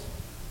 people.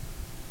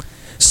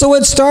 So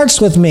it starts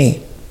with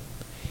me.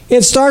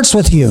 It starts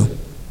with you.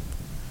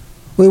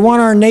 We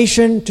want our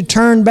nation to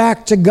turn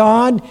back to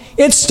God.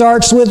 It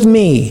starts with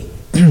me.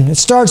 It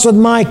starts with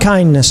my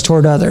kindness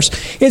toward others.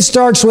 It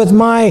starts with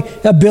my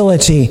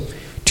ability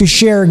to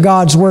share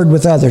God's word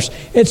with others.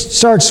 It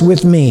starts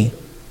with me.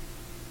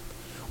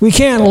 We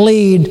can't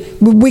lead.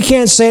 We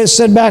can't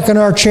sit back in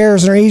our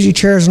chairs, in our easy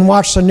chairs, and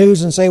watch the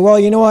news and say, well,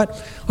 you know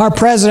what? Our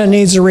president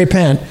needs to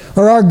repent,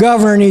 or our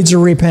governor needs to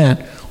repent,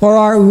 or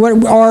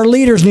our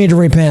leaders need to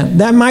repent.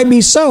 That might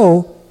be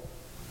so,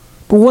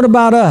 but what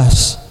about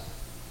us?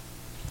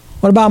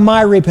 What about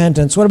my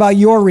repentance? What about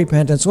your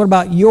repentance? What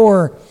about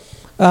your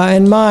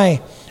and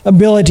my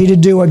ability to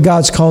do what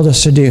God's called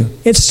us to do?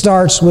 It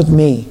starts with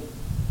me,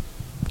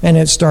 and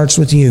it starts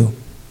with you.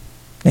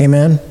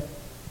 Amen?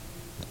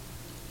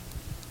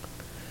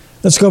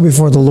 Let's go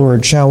before the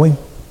Lord, shall we?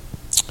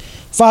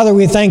 Father,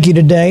 we thank you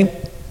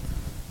today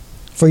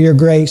for your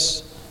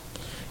grace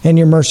and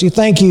your mercy.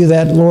 Thank you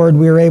that, Lord,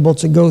 we are able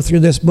to go through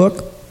this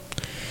book.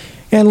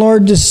 And,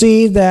 Lord, to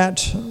see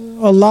that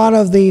a lot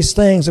of these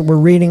things that we're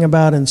reading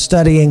about and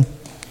studying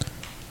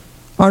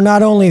are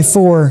not only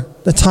for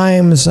the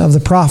times of the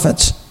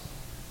prophets,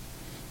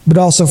 but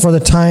also for the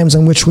times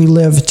in which we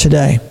live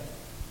today.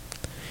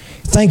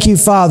 Thank you,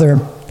 Father,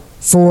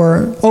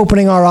 for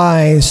opening our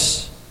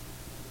eyes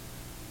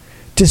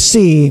to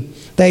see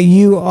that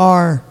you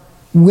are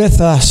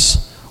with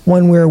us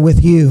when we're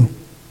with you,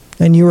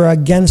 and you are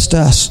against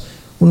us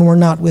when we're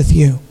not with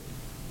you.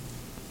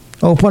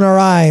 Open our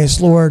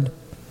eyes, Lord,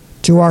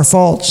 to our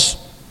faults.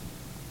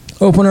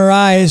 Open our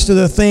eyes to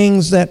the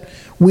things that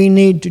we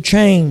need to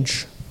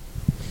change.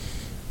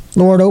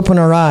 Lord, open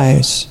our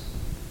eyes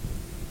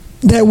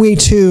that we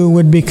too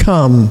would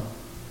become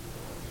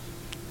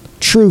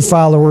true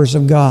followers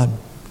of God,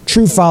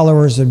 true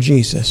followers of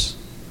Jesus.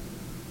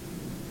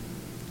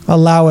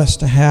 Allow us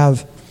to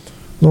have,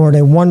 Lord,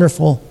 a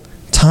wonderful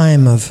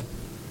time of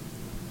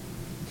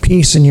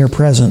peace in your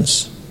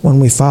presence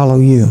when we follow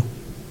you.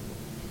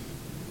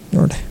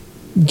 Lord,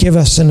 give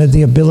us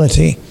the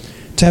ability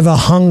to have a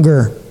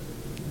hunger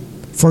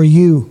for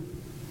you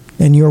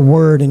and your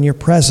word and your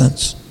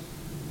presence.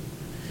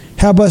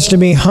 Help us to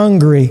be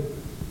hungry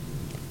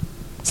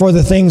for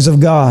the things of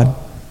God.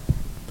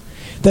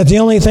 That the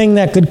only thing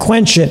that could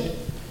quench it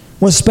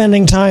was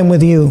spending time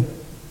with you.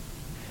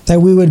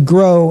 That we would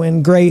grow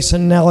in grace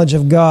and knowledge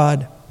of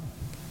God,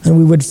 and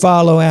we would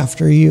follow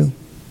after you.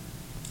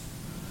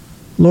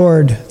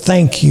 Lord,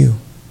 thank you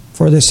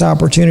for this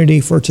opportunity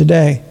for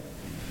today,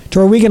 to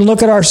where we can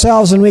look at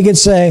ourselves and we can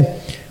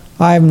say,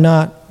 I'm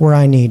not where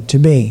I need to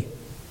be.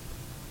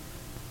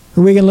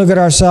 Or we can look at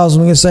ourselves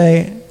and we can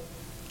say,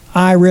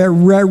 I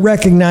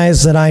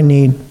recognize that I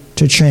need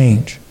to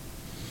change.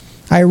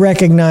 I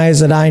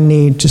recognize that I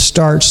need to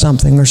start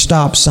something or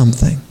stop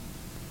something.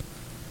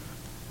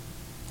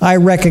 I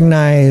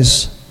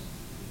recognize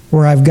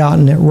where I've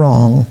gotten it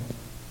wrong.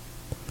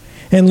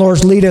 And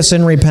Lord, lead us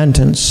in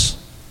repentance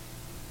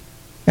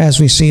as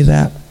we see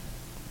that.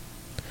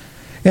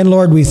 And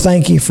Lord, we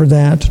thank you for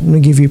that, and we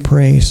give you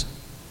praise.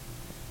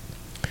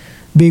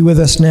 Be with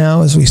us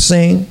now as we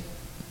sing.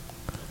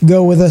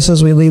 Go with us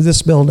as we leave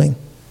this building.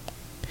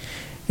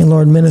 And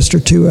Lord, minister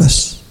to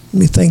us.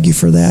 We thank you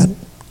for that.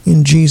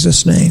 In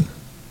Jesus' name,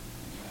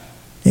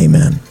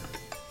 amen.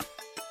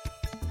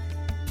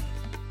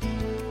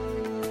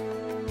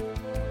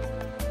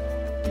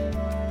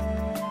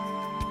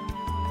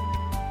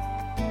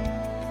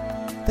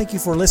 Thank you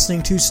for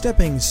listening to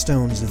Stepping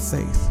Stones of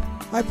Faith.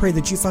 I pray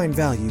that you find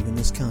value in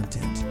this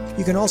content.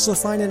 You can also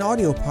find an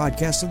audio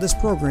podcast of this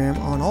program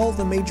on all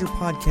the major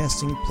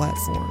podcasting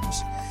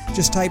platforms.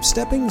 Just type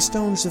Stepping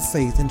Stones of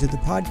Faith into the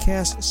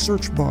podcast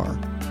search bar.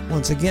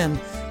 Once again,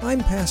 I'm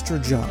Pastor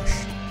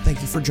Josh.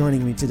 Thank you for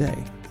joining me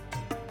today.